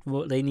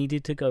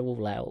needed to go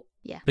all out.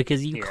 Yeah.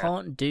 Because you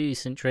can't do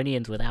St.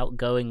 Trinians without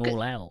going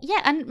all out.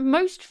 Yeah, and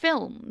most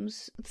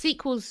films,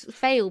 sequels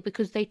fail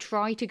because they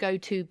try to go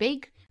too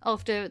big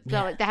after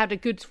like, they had a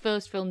good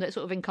first film that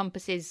sort of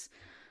encompasses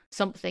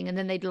something, and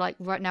then they'd like,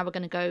 right now we're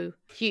going to go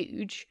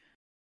huge.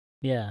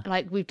 Yeah.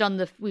 Like we've done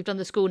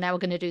the school, now we're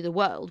going to do the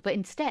world. But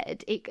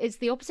instead, it's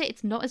the opposite.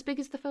 It's not as big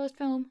as the first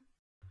film.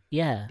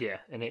 Yeah. Yeah,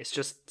 and it's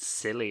just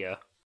sillier.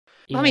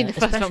 Yeah, I mean, the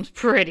first film's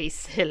pretty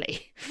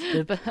silly.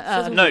 The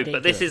but, No,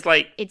 but this is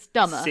like it's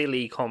dumber.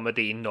 silly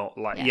comedy, not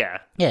like Yeah,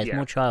 it's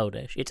more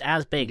childish. It's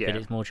as big, but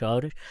it's more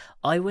childish.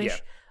 I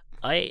wish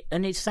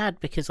and it's sad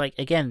because, like,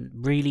 again,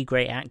 really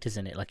great actors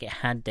in it. Like, it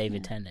had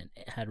David Tennant,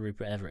 it had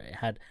Rupert Everett, it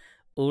had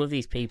all of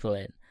these people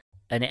in,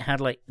 and it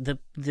had like the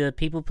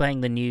people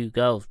playing the new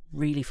girls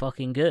really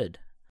fucking good.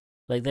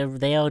 Like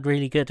they are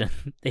really good, and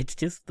it's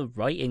just the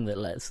writing that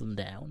lets them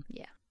down.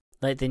 Yeah.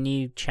 Like the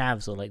new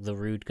chavs, or like the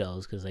rude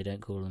girls, because they don't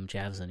call them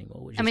chavs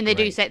anymore. Which I mean,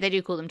 is they great.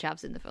 do call them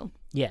chavs in the film.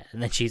 Yeah,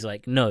 and then she's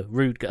like, "No,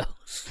 rude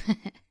girls."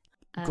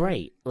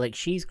 Great, like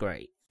she's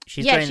great.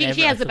 She's yeah, great in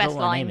she has the I forgot best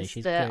what her name lines is.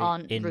 She's that great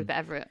aren't in... Rupert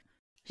Everett.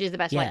 She has the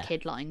best like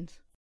kid lines.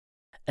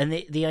 And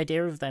the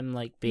idea of them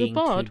like being the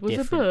bard too was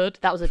different... a bird.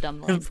 That was a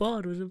dumb line. The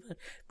bard was a bird.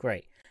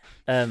 Great,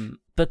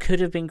 but could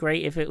have been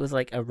great if it was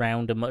like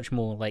around a much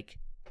more like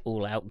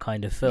all out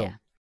kind of film. Yeah.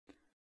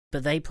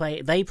 But they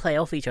play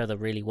off each other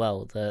really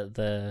well.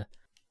 The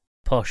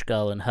posh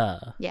girl and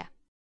her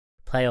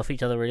play off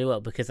each other really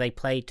well because they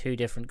play two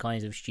different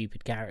kinds of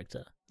stupid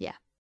character. Yeah.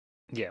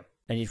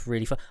 And it's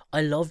really fun.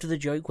 I loved the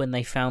joke when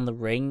they found the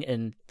ring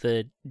and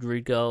the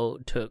rude girl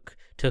took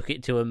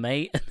it to a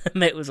mate, and the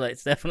mate was like,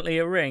 "It's definitely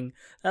a ring."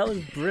 That was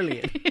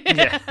brilliant.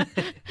 Yeah.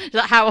 It's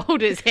like, how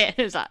old is it?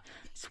 It's like,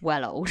 it's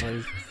well old.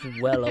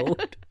 It's well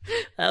old.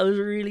 That was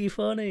really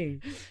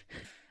funny.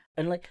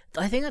 And like,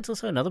 I think that's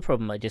also another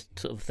problem. Like, just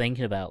sort of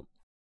thinking about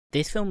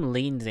this film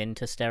leans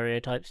into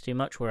stereotypes too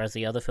much, whereas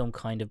the other film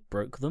kind of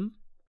broke them.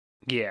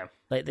 Yeah.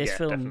 Like this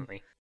film,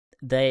 definitely.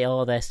 They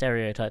are their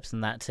stereotypes,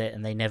 and that's it,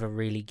 and they never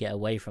really get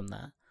away from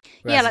that.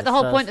 Yeah, like the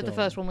whole point of the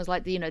first one was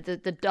like,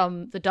 the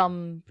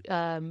dumb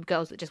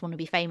girls that just want to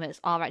be famous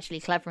are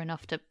actually clever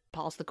enough to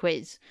pass the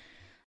quiz.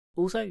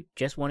 Also,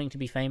 just wanting to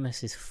be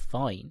famous is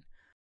fine.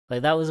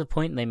 Like that was a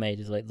point they made.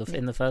 Is like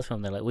in the first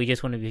film, they're like, "We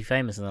just want to be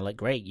famous," and they're like,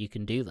 "Great, you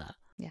can do that."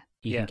 Yeah,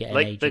 you can get an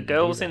like agent the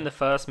girls to do in that. the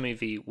first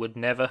movie would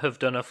never have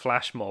done a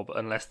flash mob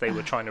unless they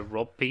were trying to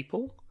rob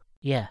people.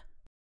 Yeah.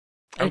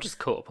 I'm just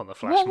caught up on the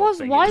flash mob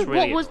thing. What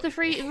Really was the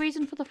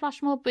reason for the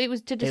flash mob? It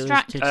was to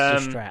distract. It was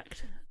to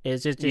distract. It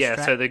was just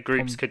distract so the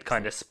groups could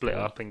kind of split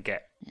up and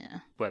get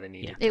where they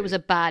needed. Yeah. It was a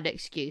bad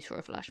excuse for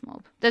a flash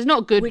mob. There's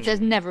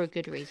never a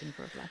good reason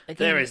for a flash. Again,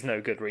 there is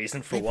no good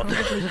reason for they one.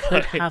 probably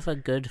could have a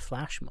good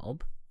flash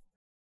mob,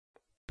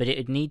 but it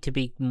would need to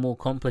be more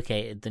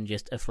complicated than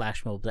just a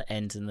flash mob that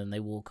ends and then they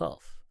walk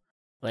off.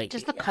 Like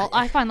Just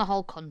I find the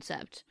whole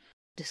concept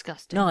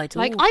disgusting. No, it's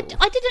like awful.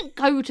 I didn't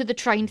go to the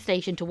train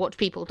station to watch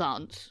people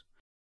dance.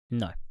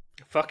 No.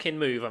 Fucking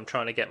move! I'm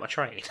trying to get my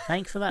train.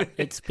 Thanks for that.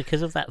 It's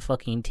because of that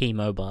fucking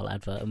T-Mobile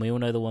advert, and we all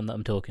know the one that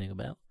I'm talking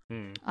about.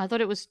 I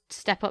thought it was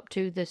Step Up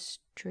to the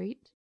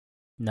Street.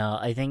 No,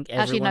 I think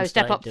Actually, no,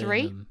 Step Up doing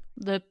 3. them.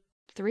 The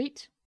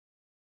Street.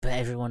 But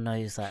everyone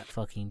knows that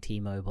fucking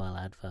T-Mobile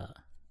advert.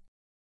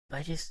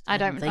 But I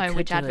don't they know could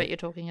which do advert it. you're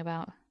talking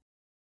about.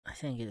 I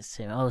think it's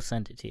Tim. I'll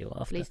send it to you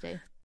after. Please do.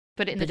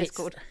 Put it in the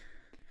Discord.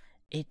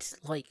 It's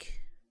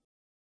like,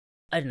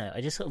 I don't know.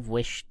 I just sort of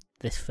wish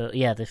this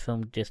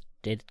film just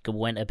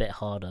went a bit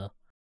harder.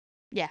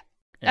 Yeah,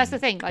 that's the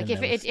thing. Like and if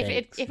there were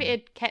it stakes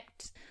had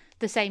kept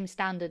the same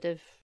standard of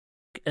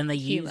and they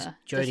humour,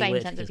 use Jodie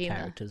same sense of Whittaker's humour.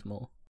 characters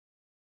more.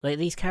 Like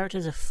these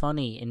characters are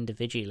funny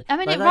individually. I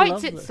mean, like, it I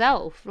writes love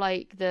itself.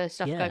 Like the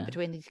stuff Yeah. going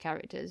between these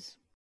characters.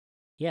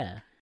 Yeah.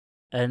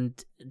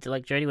 And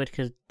like Jodie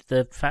Whittaker,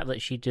 the fact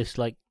that she just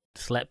like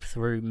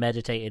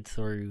meditated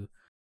through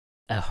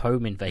a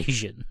home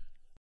invasion.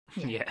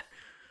 Yeah.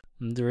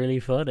 It's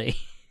really funny.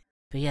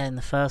 But yeah, in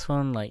the first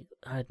one, like,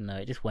 I don't know,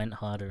 it just went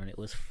harder and it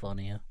was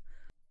funnier.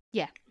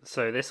 Yeah.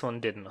 So this one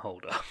didn't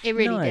hold up. It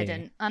really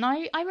didn't. And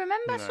I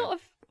remember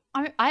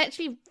I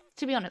actually,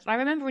 to be honest, I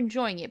remember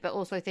enjoying it, but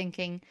also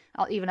thinking,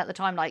 even at the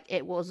time, like,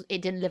 it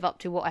didn't live up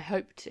to what I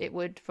hoped it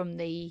would from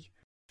the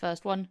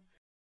first one.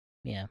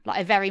 Yeah. Like,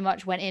 I very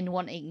much went in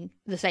wanting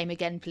the same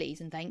again,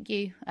 please, and thank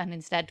you, and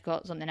instead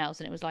got something else,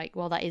 and it was like,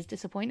 well, that is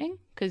disappointing,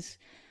 because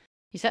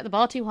you set the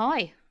bar too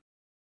high.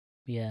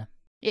 Yeah.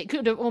 It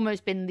could have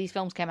almost been these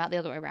films came out the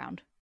other way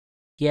around.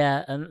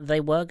 Yeah, and they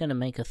were going to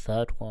make a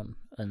third one,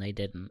 and they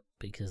didn't,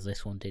 because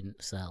this one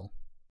didn't sell.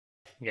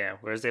 Yeah,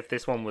 whereas if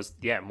this one was,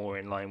 more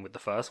in line with the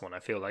first one, I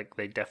feel like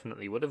they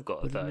definitely would have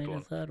got a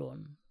third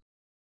one.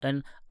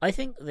 And I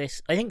think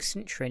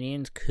St.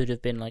 Trinian's could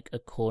have been, like, a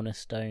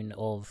cornerstone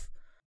of,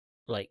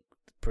 like,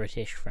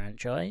 British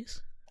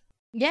franchise.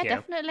 Yeah,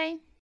 definitely.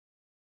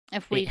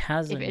 If it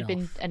had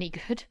been any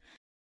good.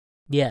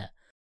 Yeah,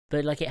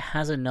 but, like, it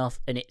has enough,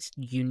 and it's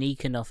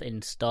unique enough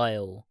in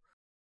style,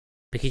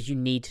 because you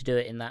need to do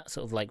it in that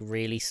sort of, like,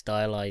 really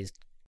stylized,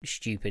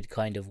 stupid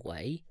kind of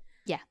way.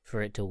 Yeah.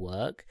 For it to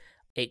work.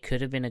 It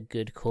could have been a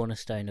good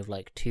cornerstone of,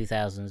 like,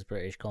 2000s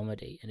British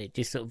comedy, and it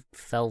just sort of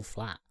fell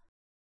flat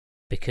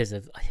because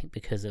of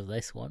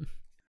this one.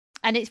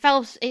 And it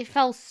fell,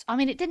 I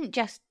mean, it didn't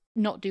just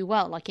not do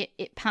well, like,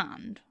 it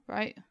panned,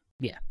 right?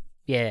 Yeah.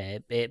 Yeah,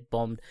 it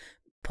bombed,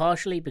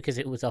 partially because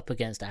it was up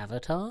against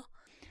Avatar,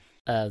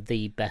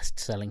 the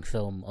best-selling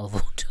film of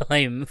all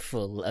time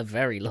for a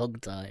very long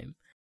time.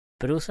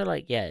 But also,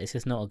 like, it's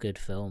just not a good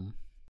film.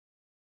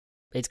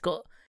 It's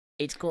got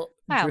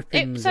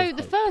drippings of hope.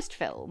 The first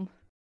film,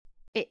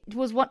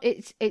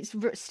 it's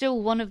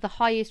still one of the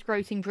highest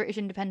grossing British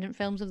independent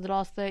films of the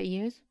last 30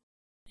 years.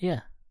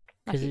 Yeah,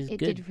 because it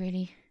did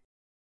really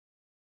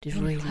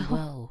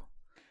well.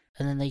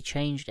 And then they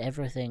changed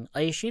everything.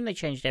 I assume they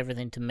changed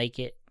everything to make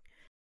it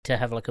to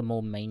have like a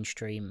more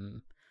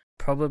mainstream,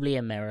 probably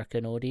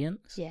American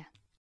audience. Yeah.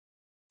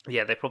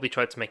 Yeah, they probably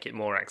tried to make it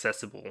more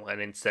accessible and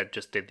instead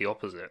just did the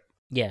opposite.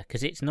 Yeah,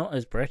 because it's not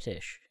as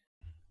British.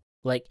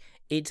 Like,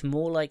 it's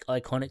more like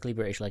iconically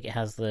British, like it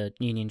has the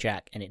Union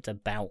Jack and it's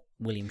about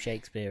William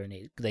Shakespeare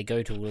and they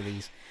go to all of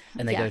these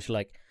and they go to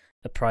like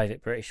a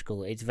private British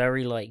school. It's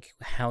very like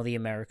how the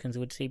Americans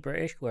would see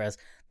British, whereas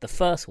the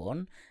first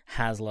one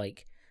has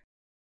like,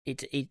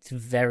 it's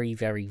very,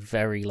 very,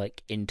 very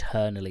like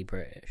internally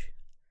British.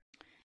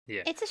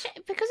 Yeah. It's a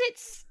shame because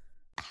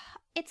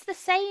it's the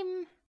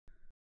same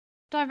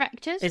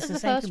directors as the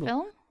first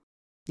film.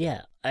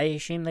 Yeah, I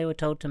assume they were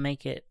told to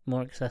make it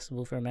more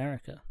accessible for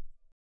America.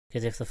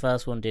 Because if the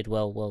first one did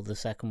well, the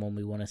second one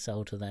we want to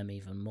sell to them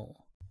even more.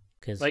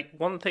 Cause... like,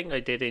 one thing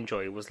I did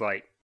enjoy was,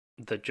 like,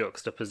 the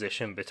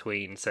juxtaposition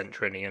between St.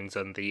 Trinians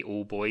and the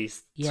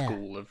all-boys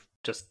school of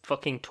just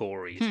fucking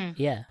Tories.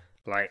 Yeah.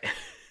 Like,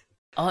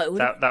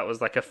 that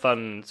was, like, a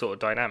fun sort of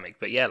dynamic.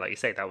 But yeah, like you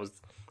say, that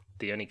was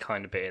the only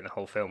kind of bit in the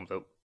whole film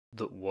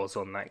that was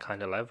on that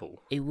kind of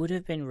level. It would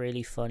have been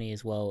really funny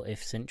as well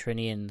if St.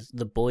 Trinians,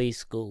 the boys'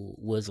 school,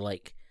 was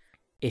like,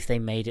 if they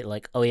made it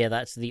like, oh yeah,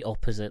 that's the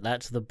opposite,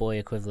 that's the boy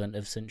equivalent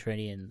of St.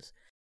 Trinians,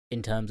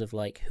 in terms of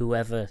like,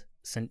 whoever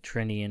St.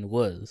 Trinian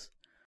was,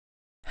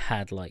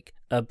 had like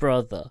a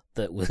brother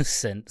that was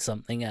sent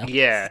something else.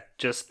 Yeah,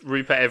 just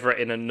Rupert Everett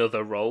in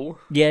another role.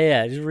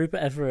 Yeah, just Rupert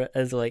Everett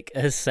as like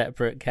a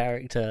separate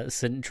character,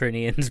 St.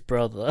 Trinian's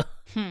brother.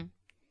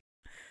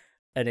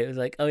 And it was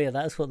like, oh yeah,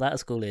 that's what that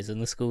school is,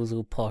 and the school's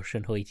all posh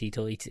and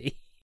hoity-toity.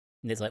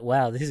 And it's like,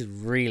 wow, this is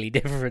really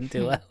different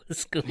to our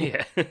school.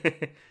 Yeah.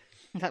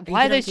 Like,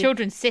 why are those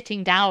children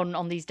sitting down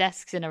on these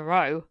desks in a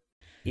row?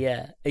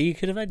 Yeah, you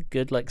could have had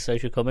good like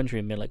social commentary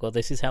and been like, well,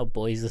 this is how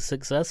boys are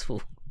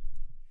successful.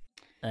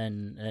 But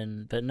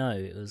no,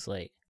 it was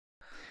like,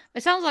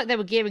 it sounds like they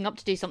were gearing up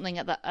to do something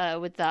at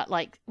that with that,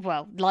 like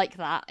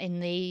that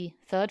in the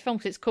third film,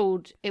 because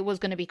it was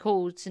going to be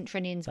called St.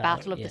 Trinian's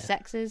Battle of the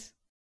Sexes.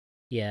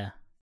 Yeah,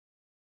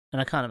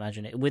 and I can't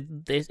imagine it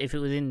with this. If it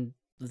was in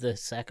the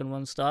second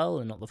one style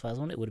and not the first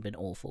one, it would have been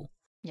awful.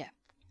 Yeah.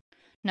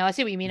 No, I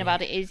see what you mean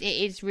about it. It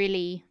is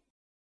really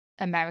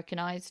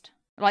Americanized.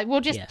 Like,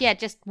 we'll just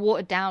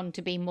watered down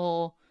to be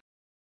more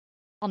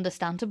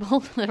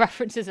understandable. The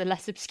references are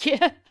less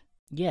obscure.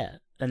 Yeah,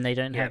 and they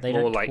don't have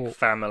more like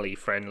family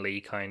friendly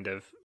kind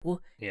of.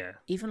 Well, yeah,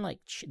 even like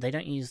they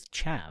don't use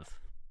chav,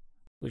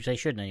 which they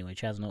shouldn't anyway.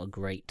 Chav's not a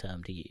great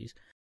term to use,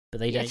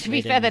 but they don't. To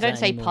be fair, they don't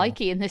say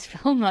pikey in this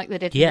film like they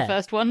did in the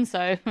first one.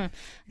 So I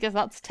guess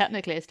that's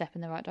technically a step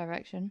in the right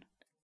direction.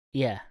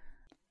 Yeah.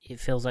 It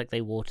feels like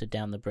they watered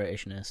down the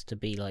Britishness to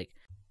be like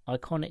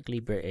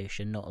iconically British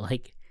and not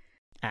like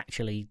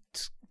actually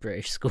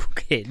British school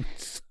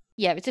kids.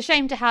 Yeah, it's a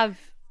shame to have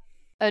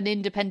an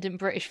independent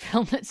British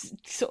film that's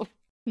sort of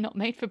not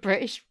made for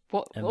British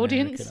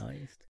audience.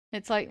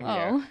 It's like,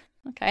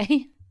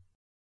 okay.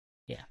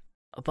 Yeah,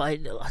 but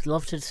I'd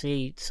love to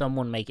see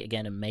someone make it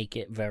again and make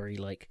it very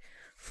like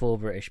for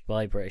British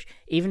by British.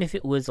 Even if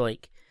it was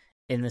like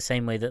in the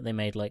same way that they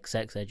made like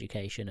Sex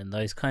Education and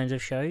those kinds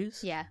of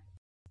shows. Yeah.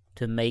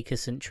 To make a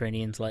St.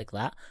 Trinians like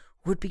that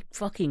would be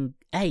fucking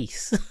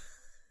ace.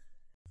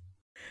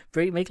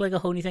 Make like a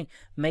whole new thing.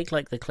 Make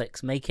like the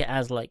cliques. Make it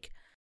as like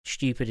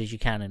stupid as you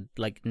can, and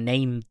like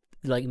name,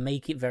 like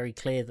make it very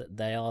clear that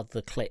they are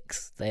the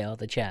cliques, they are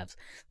the chavs,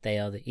 they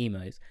are the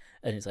emos.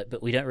 And it's like,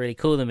 but we don't really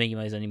call them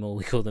emos anymore.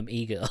 We call them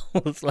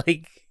e-girls.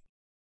 Like,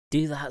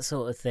 do that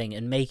sort of thing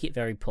and make it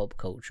very pop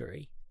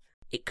culture-y.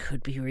 It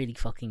could be really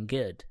fucking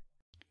good,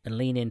 and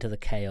lean into the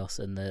chaos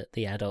and the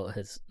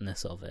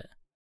adultness of it.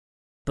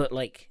 But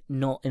like,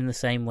 not in the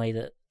same way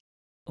that,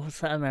 what's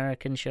that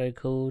American show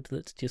called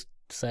that's just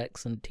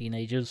sex and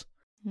teenagers?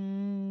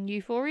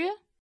 Euphoria?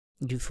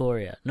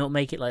 Euphoria. Not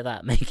make it like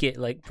that. Make it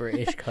like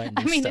British kind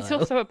of I mean, style. it's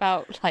also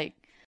about like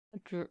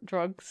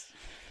drugs.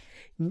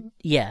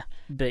 Yeah,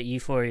 but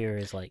Euphoria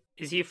is like...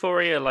 Is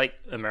Euphoria like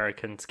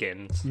American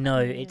Skins? No,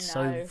 it's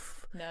No,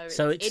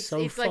 so it's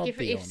so it's far like if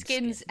beyond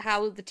Skins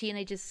how the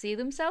teenagers see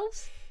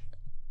themselves.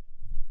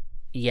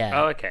 Yeah.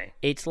 Oh, okay.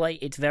 It's like,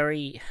 it's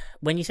very...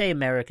 When you say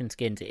American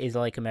Skins, it is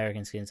like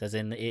American Skins, as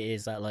in it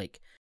is that like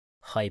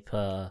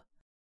hyper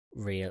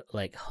real,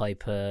 like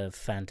hyper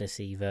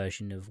fantasy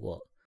version of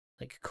what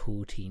like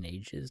cool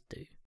teenagers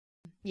do.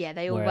 Yeah,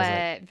 they all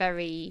wear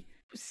very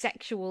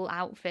sexual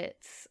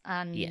outfits,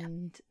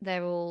 and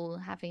they're all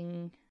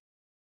having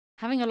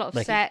a lot of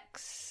like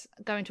sex,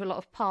 going to a lot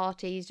of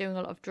parties, doing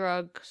a lot of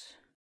drugs.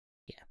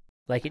 Yeah,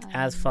 like it's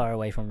as far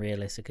away from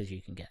realistic as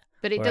you can get.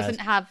 But it doesn't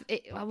have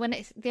it when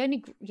it's the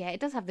only. Yeah, it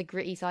does have the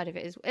gritty side of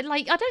it.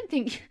 Like, I don't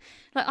think,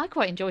 like, I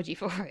quite enjoyed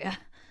Euphoria,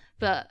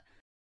 but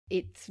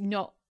it's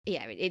not.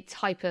 Yeah, it's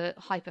hyper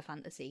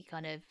fantasy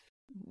kind of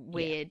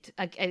weird.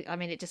 Yeah. I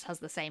mean, it just has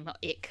the same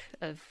ick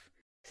of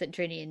St.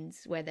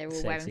 Trinians, where they're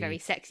all wearing very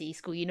sexy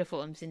school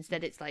uniforms.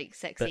 Instead, it's like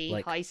sexy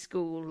like, high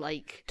school,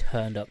 like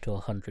turned up to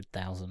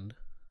 100,000.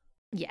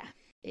 Yeah,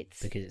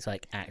 it's because it's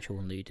like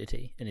actual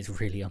nudity and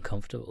it's really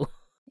uncomfortable.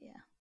 Yeah.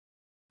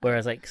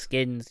 Whereas like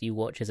Skins, you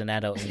watch as an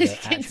adult and you go,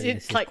 actually,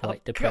 this is like,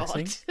 quite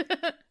depressing.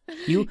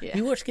 You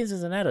watch Skins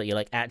as an adult, you're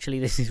like, actually,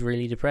 this is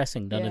really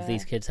depressing. None of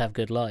these kids have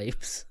good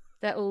lives.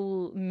 They're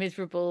all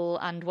miserable,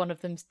 and one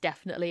of them's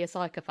definitely a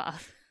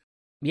psychopath.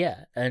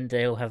 Yeah, and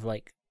they all have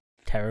like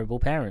terrible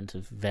parents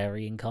of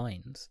varying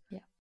kinds. Yeah.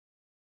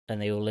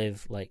 And they all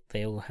live like,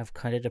 they all have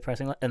kind of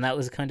depressing life, and that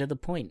was kind of the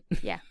point.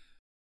 Yeah.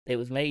 It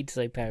was made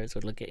so parents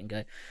would look at it and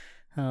go,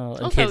 oh.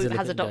 And also, kids it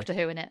has a Doctor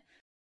Who in it.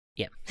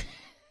 Yeah.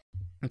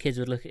 And kids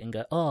would look at it and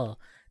go, oh,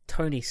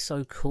 Tony's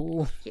so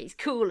cool. Yeah, he's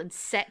cool and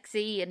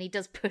sexy, and he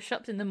does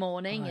push-ups in the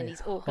morning, and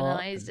he's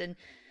organised, and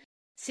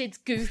Sid's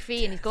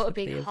goofy, and he's got a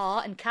big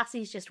heart, and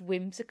Cassie's just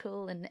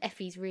whimsical, and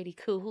Effie's really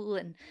cool,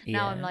 and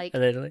now I'm like,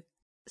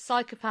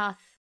 psychopath,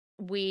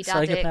 weed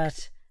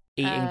addict,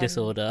 eating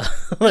disorder,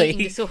 eating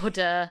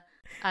disorder,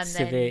 and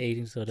severe then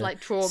eating disorder, like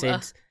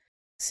trauma.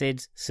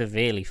 Sid's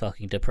severely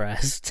fucking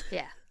depressed.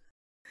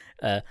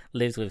 Yeah.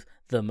 Lives with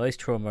the most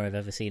trauma I've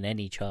ever seen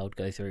any child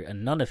go through,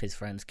 and none of his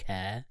friends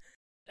care.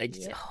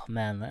 Oh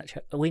man,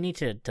 we need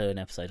to do an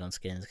episode on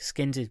Skins.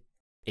 Skins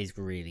is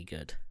really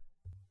good.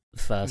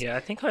 Yeah, I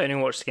think I only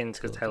watched Skins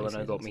because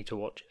Helena got me to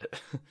watch it.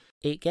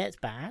 It gets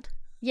bad.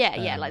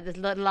 Yeah, like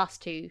the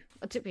last two.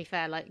 To be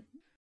fair, like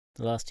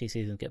the last two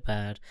seasons get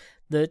bad.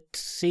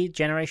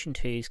 Generation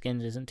 2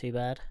 Skins isn't too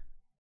bad.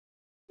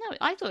 No,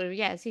 I thought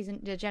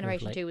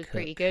Generation 2 was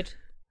pretty good.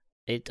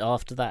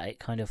 After that, it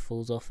kind of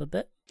falls off a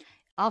bit.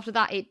 After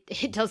that,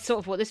 it does sort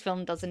of what this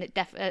film does, and it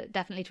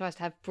definitely tries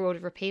to have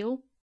broader appeal.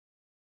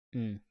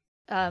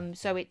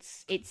 So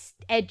it's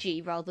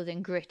edgy rather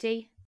than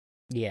gritty.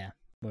 Yeah.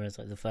 Whereas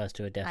like the first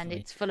two are definitely...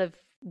 And it's full of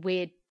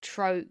weird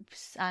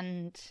tropes,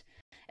 and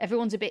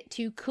everyone's a bit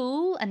too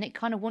cool, and it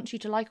kind of wants you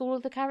to like all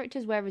of the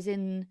characters, whereas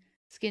in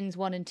Skins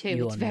 1 and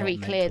 2, it's very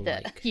clear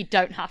that you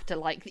don't have to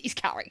like these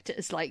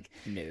characters. Like,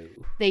 no.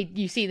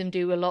 You see them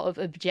do a lot of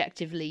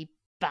objectively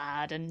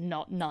bad and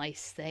not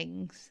nice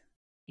things.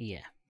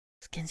 Yeah.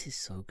 Skins is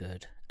so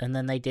good. And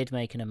then they did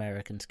make an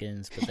American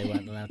Skins, but they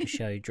weren't allowed to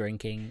show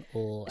drinking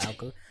or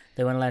alcohol.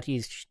 They weren't allowed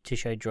to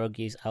show drug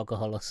use,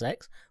 alcohol, or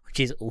sex, which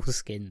is all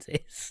Skins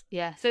is.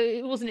 Yeah, so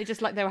it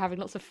just like they were having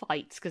lots of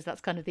fights, because that's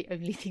kind of the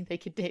only thing they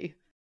could do.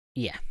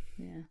 Yeah.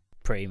 Yeah.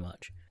 Pretty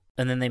much.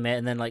 And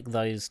then like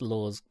those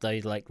rules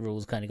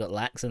kind of got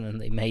lax, and then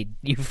they made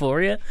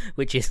Euphoria,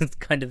 which is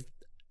kind of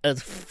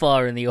as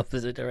far in the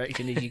opposite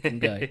direction as you can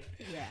go.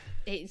 Yeah,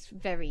 it's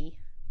very...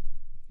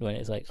 When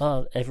it's like,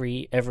 oh,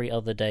 every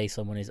other day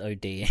someone is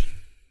ODing.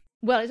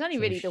 Well, it's only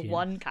really the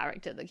one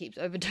character that keeps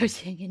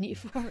overdosing in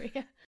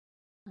Euphoria.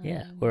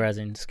 Yeah, whereas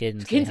in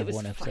Skins they have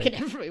one episode. Fucking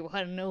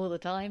everyone all the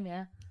time,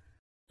 yeah.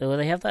 Well,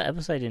 they have that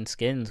episode in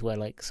Skins where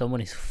like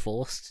someone is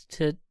forced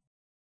to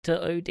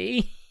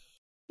OD.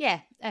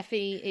 Yeah,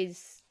 Effie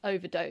is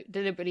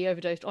deliberately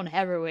overdosed on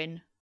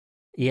heroin.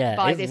 Yeah,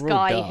 by this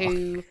guy dark.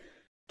 Who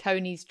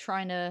Tony's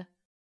trying to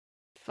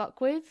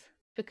fuck with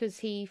because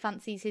he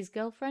fancies his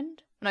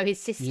girlfriend. No,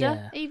 his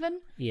sister, even.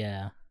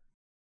 Yeah.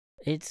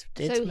 It's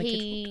so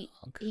he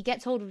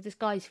gets hold of this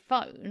guy's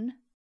phone,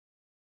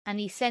 and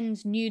he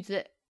sends nudes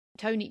that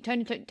Tony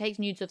takes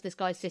nudes of this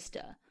guy's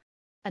sister,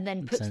 and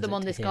then puts them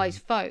on this guy's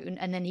phone,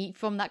 and then he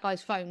from that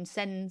guy's phone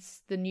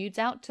sends the nudes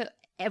out to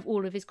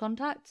all of his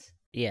contacts.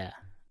 Yeah,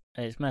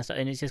 it's messed up,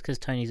 and it's just because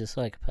Tony's a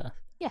psychopath.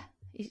 Yeah,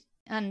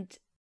 and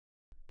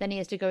then he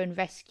has to go and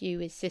rescue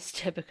his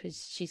sister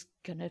because she's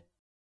gonna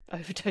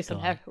overdose on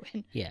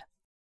heroin. Yeah,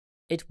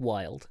 it's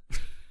wild,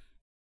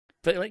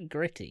 but like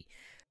gritty.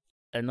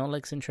 And not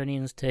like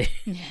Trinians 2.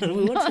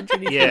 We want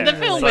Trinians the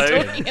film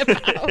we're talking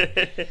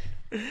about.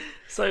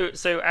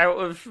 So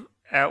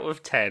out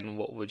of 10,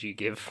 what would you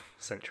give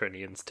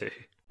Trinians 2?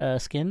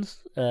 Skins.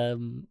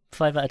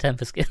 5 out of 10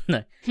 for Skins.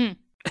 No.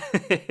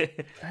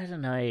 I don't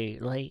know.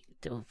 Like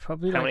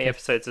probably. How many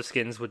episodes of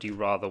Skins would you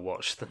rather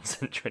watch than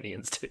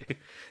Trinians 2?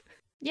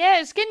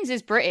 Yeah, Skins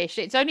is British.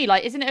 It's only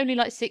like, isn't it only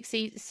like 6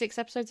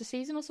 episodes a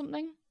season or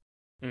something?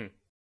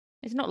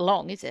 It's not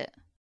long, is it?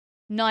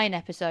 9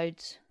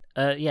 episodes.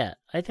 Yeah,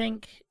 I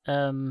think 3.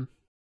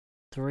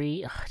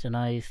 I don't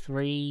know,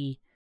 3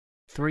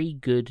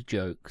 good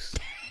jokes.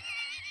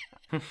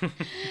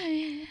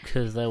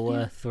 Because there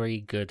were 3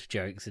 good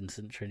jokes in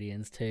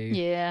Trinians 2.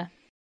 Yeah.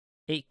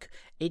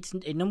 It's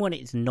number one.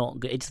 It's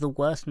not good. It's the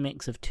worst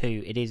mix of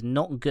 2. It is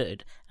not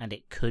good, and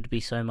it could be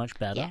so much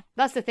better. Yeah,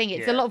 that's the thing.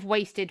 It's a lot of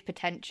wasted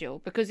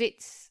potential because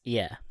it's.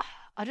 Yeah.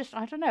 I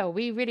don't know. Are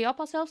we really up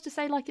ourselves to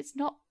say like it's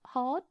not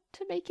hard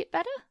to make it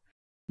better?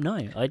 No,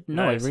 I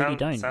really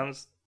don't.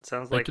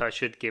 Sounds like I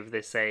should give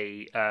this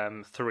a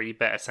 3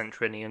 better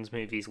Trinians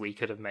movies we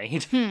could have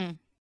made.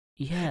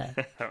 Yeah,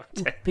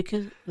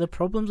 because the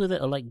problems with it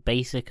are like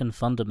basic and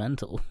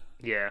fundamental.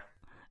 Yeah,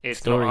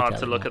 it's not hard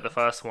to look at the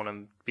first one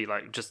and be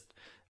like, just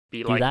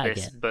be like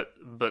this, again.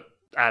 but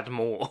add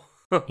more.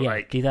 Yeah,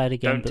 like, do that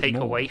again. Don't take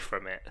more. Away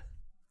from it.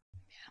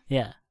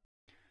 Yeah.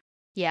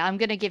 Yeah, I'm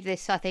gonna give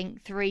this, I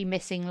think, 3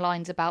 missing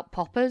lines about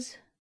poppers.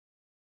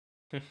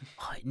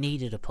 Oh, it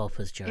needed a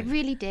poppers joke. It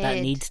really did.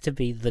 That needs to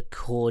be the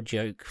core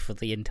joke for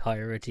the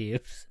entirety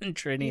of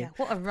Trinian. Yeah,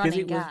 what a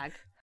running gag.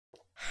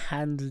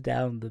 Hands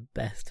down the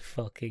best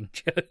fucking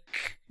joke.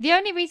 The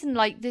only reason,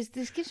 like, this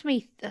gives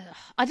me...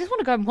 I just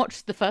want to go and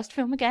watch the first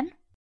film again.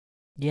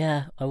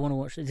 Yeah, I want to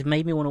watch... It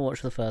made me want to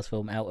watch the first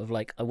film out of,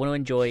 like, I want to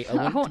enjoy...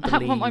 I want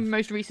my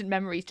most recent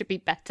memories to be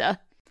better.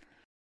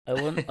 I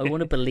want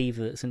to believe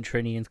that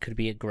Trinians could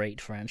be a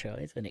great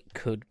franchise, and it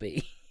could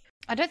be.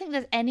 I don't think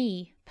there's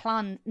any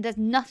plan. There's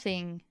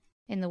nothing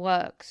in the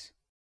works.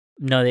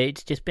 No,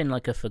 it's just been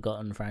like a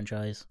forgotten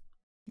franchise.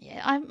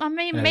 Yeah, I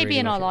mean, maybe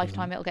in our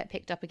lifetime it'll get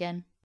picked up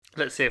again.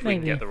 Let's see if we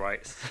can get the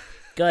rights.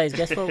 Guys,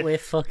 guess what we're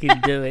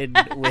fucking doing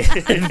with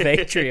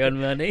Patreon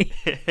money?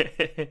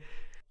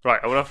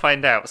 Right, I want to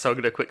find out, so I'm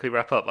going to quickly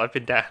wrap up. I've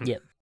been Dan.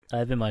 Yep,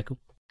 I've been Michael.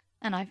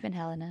 And I've been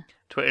Helena.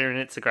 Twitter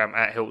and Instagram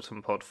at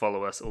HiltonPod.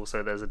 Follow us.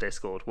 Also, there's a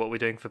Discord. What are we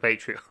doing for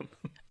Patreon?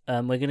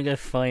 We're going to go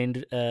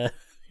find...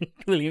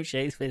 William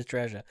Shakespeare's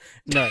treasure.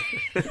 No.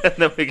 And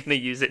then we're going to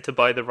use it to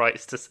buy the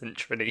rights to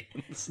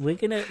Trinians. We're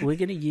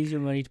gonna use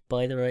your money to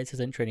buy the rights to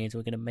Trinians.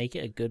 We're gonna make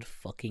it a good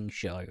fucking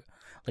show,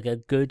 like a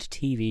good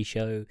TV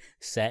show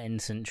set in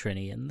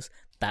Trinians.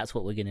 That's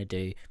what we're gonna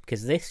do,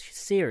 because this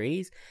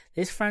series,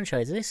 this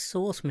franchise, this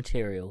source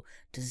material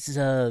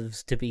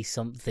deserves to be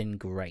something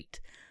great,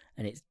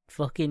 and it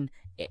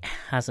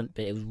hasn't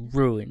been. It was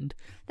ruined.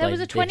 There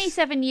was a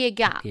 27-year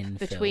gap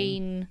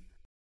between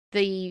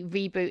the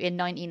reboot in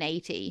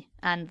 1980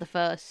 and the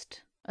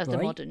first of the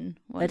modern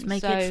ones. Let's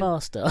make it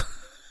faster.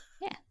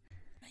 Yeah.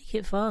 Make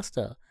it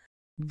faster.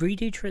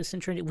 Redo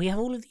Trinity. We have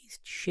all of these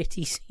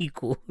shitty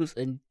sequels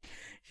and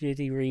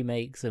shitty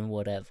remakes and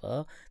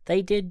whatever.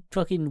 They did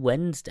fucking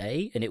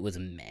Wednesday and it was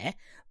meh.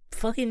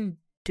 Fucking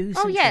do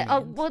some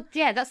well,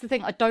 yeah, that's the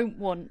thing I don't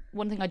want.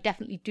 One thing I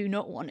definitely do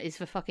not want is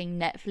for fucking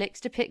Netflix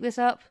to pick this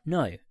up.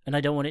 No, and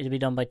I don't want it to be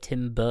done by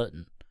Tim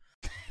Burton.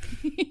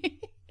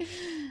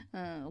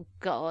 Oh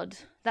God,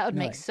 that would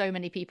make so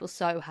many people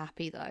so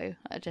happy, though.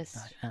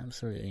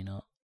 Absolutely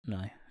not.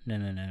 No.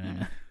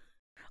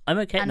 I'm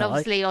okay. And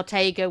obviously,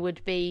 Ortega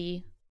would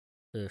be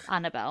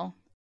Annabelle.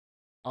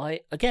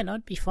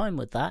 I'd be fine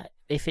with that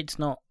if it's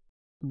not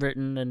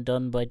written and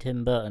done by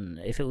Tim Burton.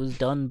 If it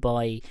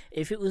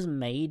was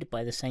made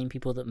by the same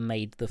people that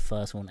made the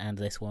first one and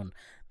this one,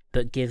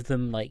 but give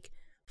them like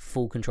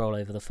full control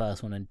over the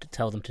first one and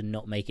tell them to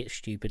not make it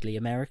stupidly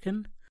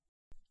American,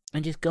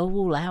 and just go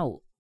all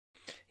out.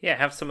 Yeah,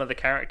 have some of the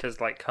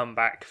characters like come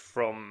back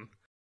from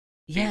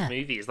these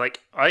movies. Like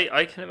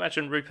I can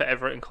imagine Rupert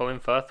Everett and Colin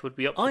Firth would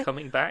be up for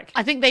coming back.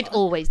 I think they'd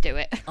always do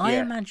it. I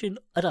imagine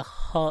at a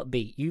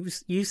heartbeat.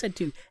 You said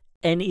to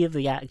any of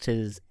the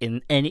actors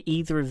in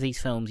either of these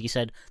films, you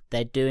said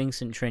they're doing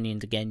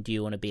Trinians again. Do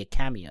you want to be a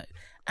cameo?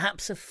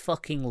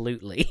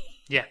 Abso-fucking-lutely.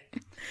 Yeah.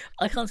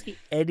 I can't see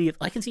any of...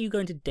 I can see you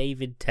going to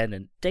David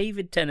Tennant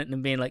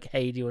and being like,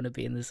 hey, do you want to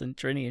be in the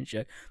Trinian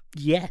show?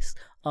 Yes,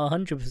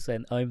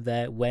 100% I'm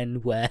there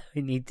where I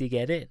need to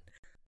get in.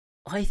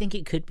 I think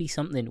it could be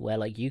something where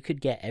like you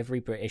could get every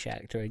British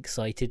actor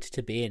excited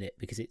to be in it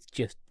because it's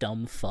just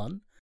dumb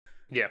fun.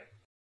 Yeah.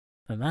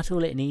 And that's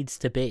all it needs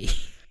to be.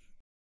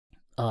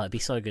 Oh, it'd be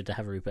so good to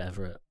have Rupert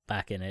Everett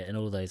back in it, and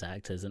all those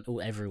actors, and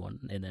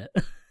everyone in it.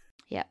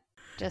 Yeah,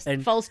 just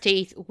false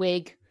teeth,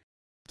 wig.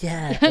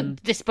 Yeah, and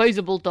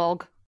disposable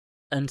dog.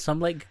 And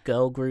some like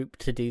girl group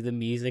to do the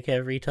music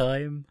every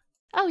time.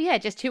 Oh yeah,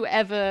 just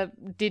whoever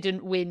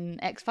didn't win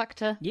X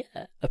Factor.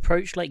 Yeah,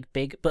 approach like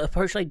big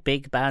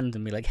band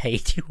and be like, "Hey,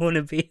 do you want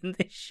to be in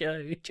this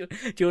show? Do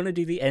you want to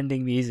do the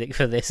ending music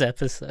for this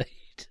episode?"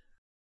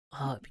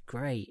 Oh, it'd be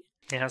great.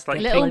 It has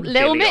like Little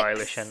Billie Mix.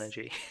 Eilish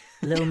energy.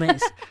 Little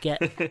Mix,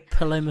 get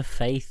Paloma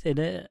Faith in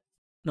it.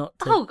 Not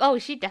to... Oh,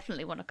 she'd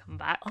definitely want to come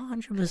back.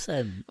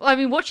 100%. Well, I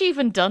mean, what's she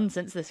even done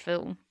since this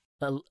film?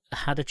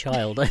 Had a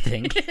child, I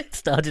think.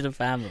 Started a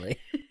family.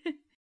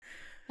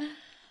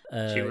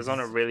 She was on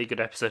a really good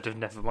episode of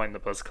Nevermind the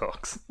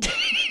Buzzcocks.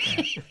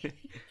 Yeah.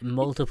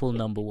 Multiple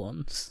number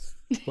ones.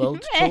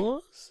 World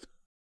tours?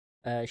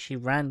 She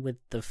ran with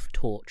the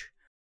torch,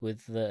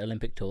 with the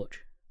Olympic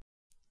torch.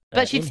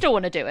 But she'd still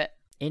want to do it.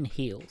 In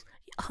heels.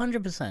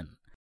 100%.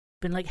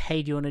 Been like,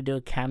 hey, do you want to do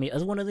a cameo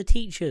as one of the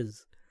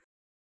teachers?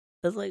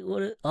 I was like,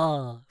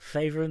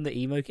 Favor and the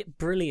emo kid.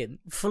 Brilliant.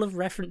 Full of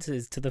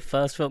references to the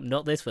first film.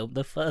 Not this film,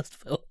 the first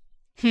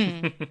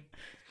film.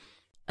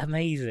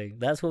 Amazing.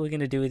 That's what we're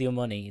going to do with your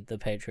money, the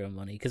Patreon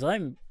money. Because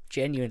I'm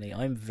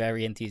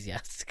very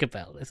enthusiastic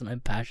about this, and I'm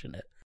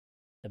passionate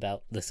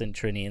about the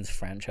Trinian's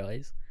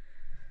franchise.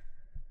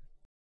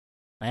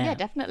 Yeah,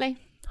 definitely.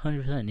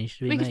 100% needs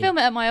to be We could film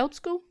it at my old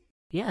school.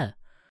 Yeah.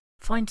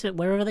 Find it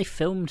wherever they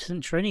filmed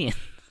St.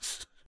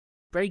 Trinian's.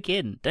 Break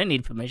in. Don't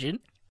need permission.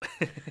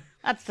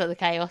 That's for the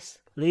chaos.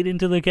 Lead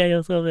into the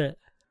chaos of it.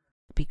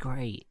 It'd be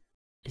great.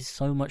 There's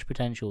so much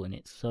potential, and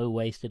it's so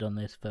wasted on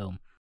this film.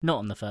 Not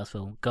on the first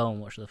film. Go and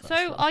watch the first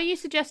film. So, are you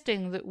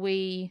suggesting that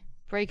we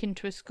break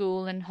into a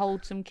school and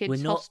hold some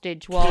kids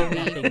hostage while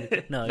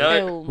we No,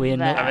 film we're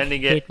not. I'm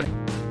ending it.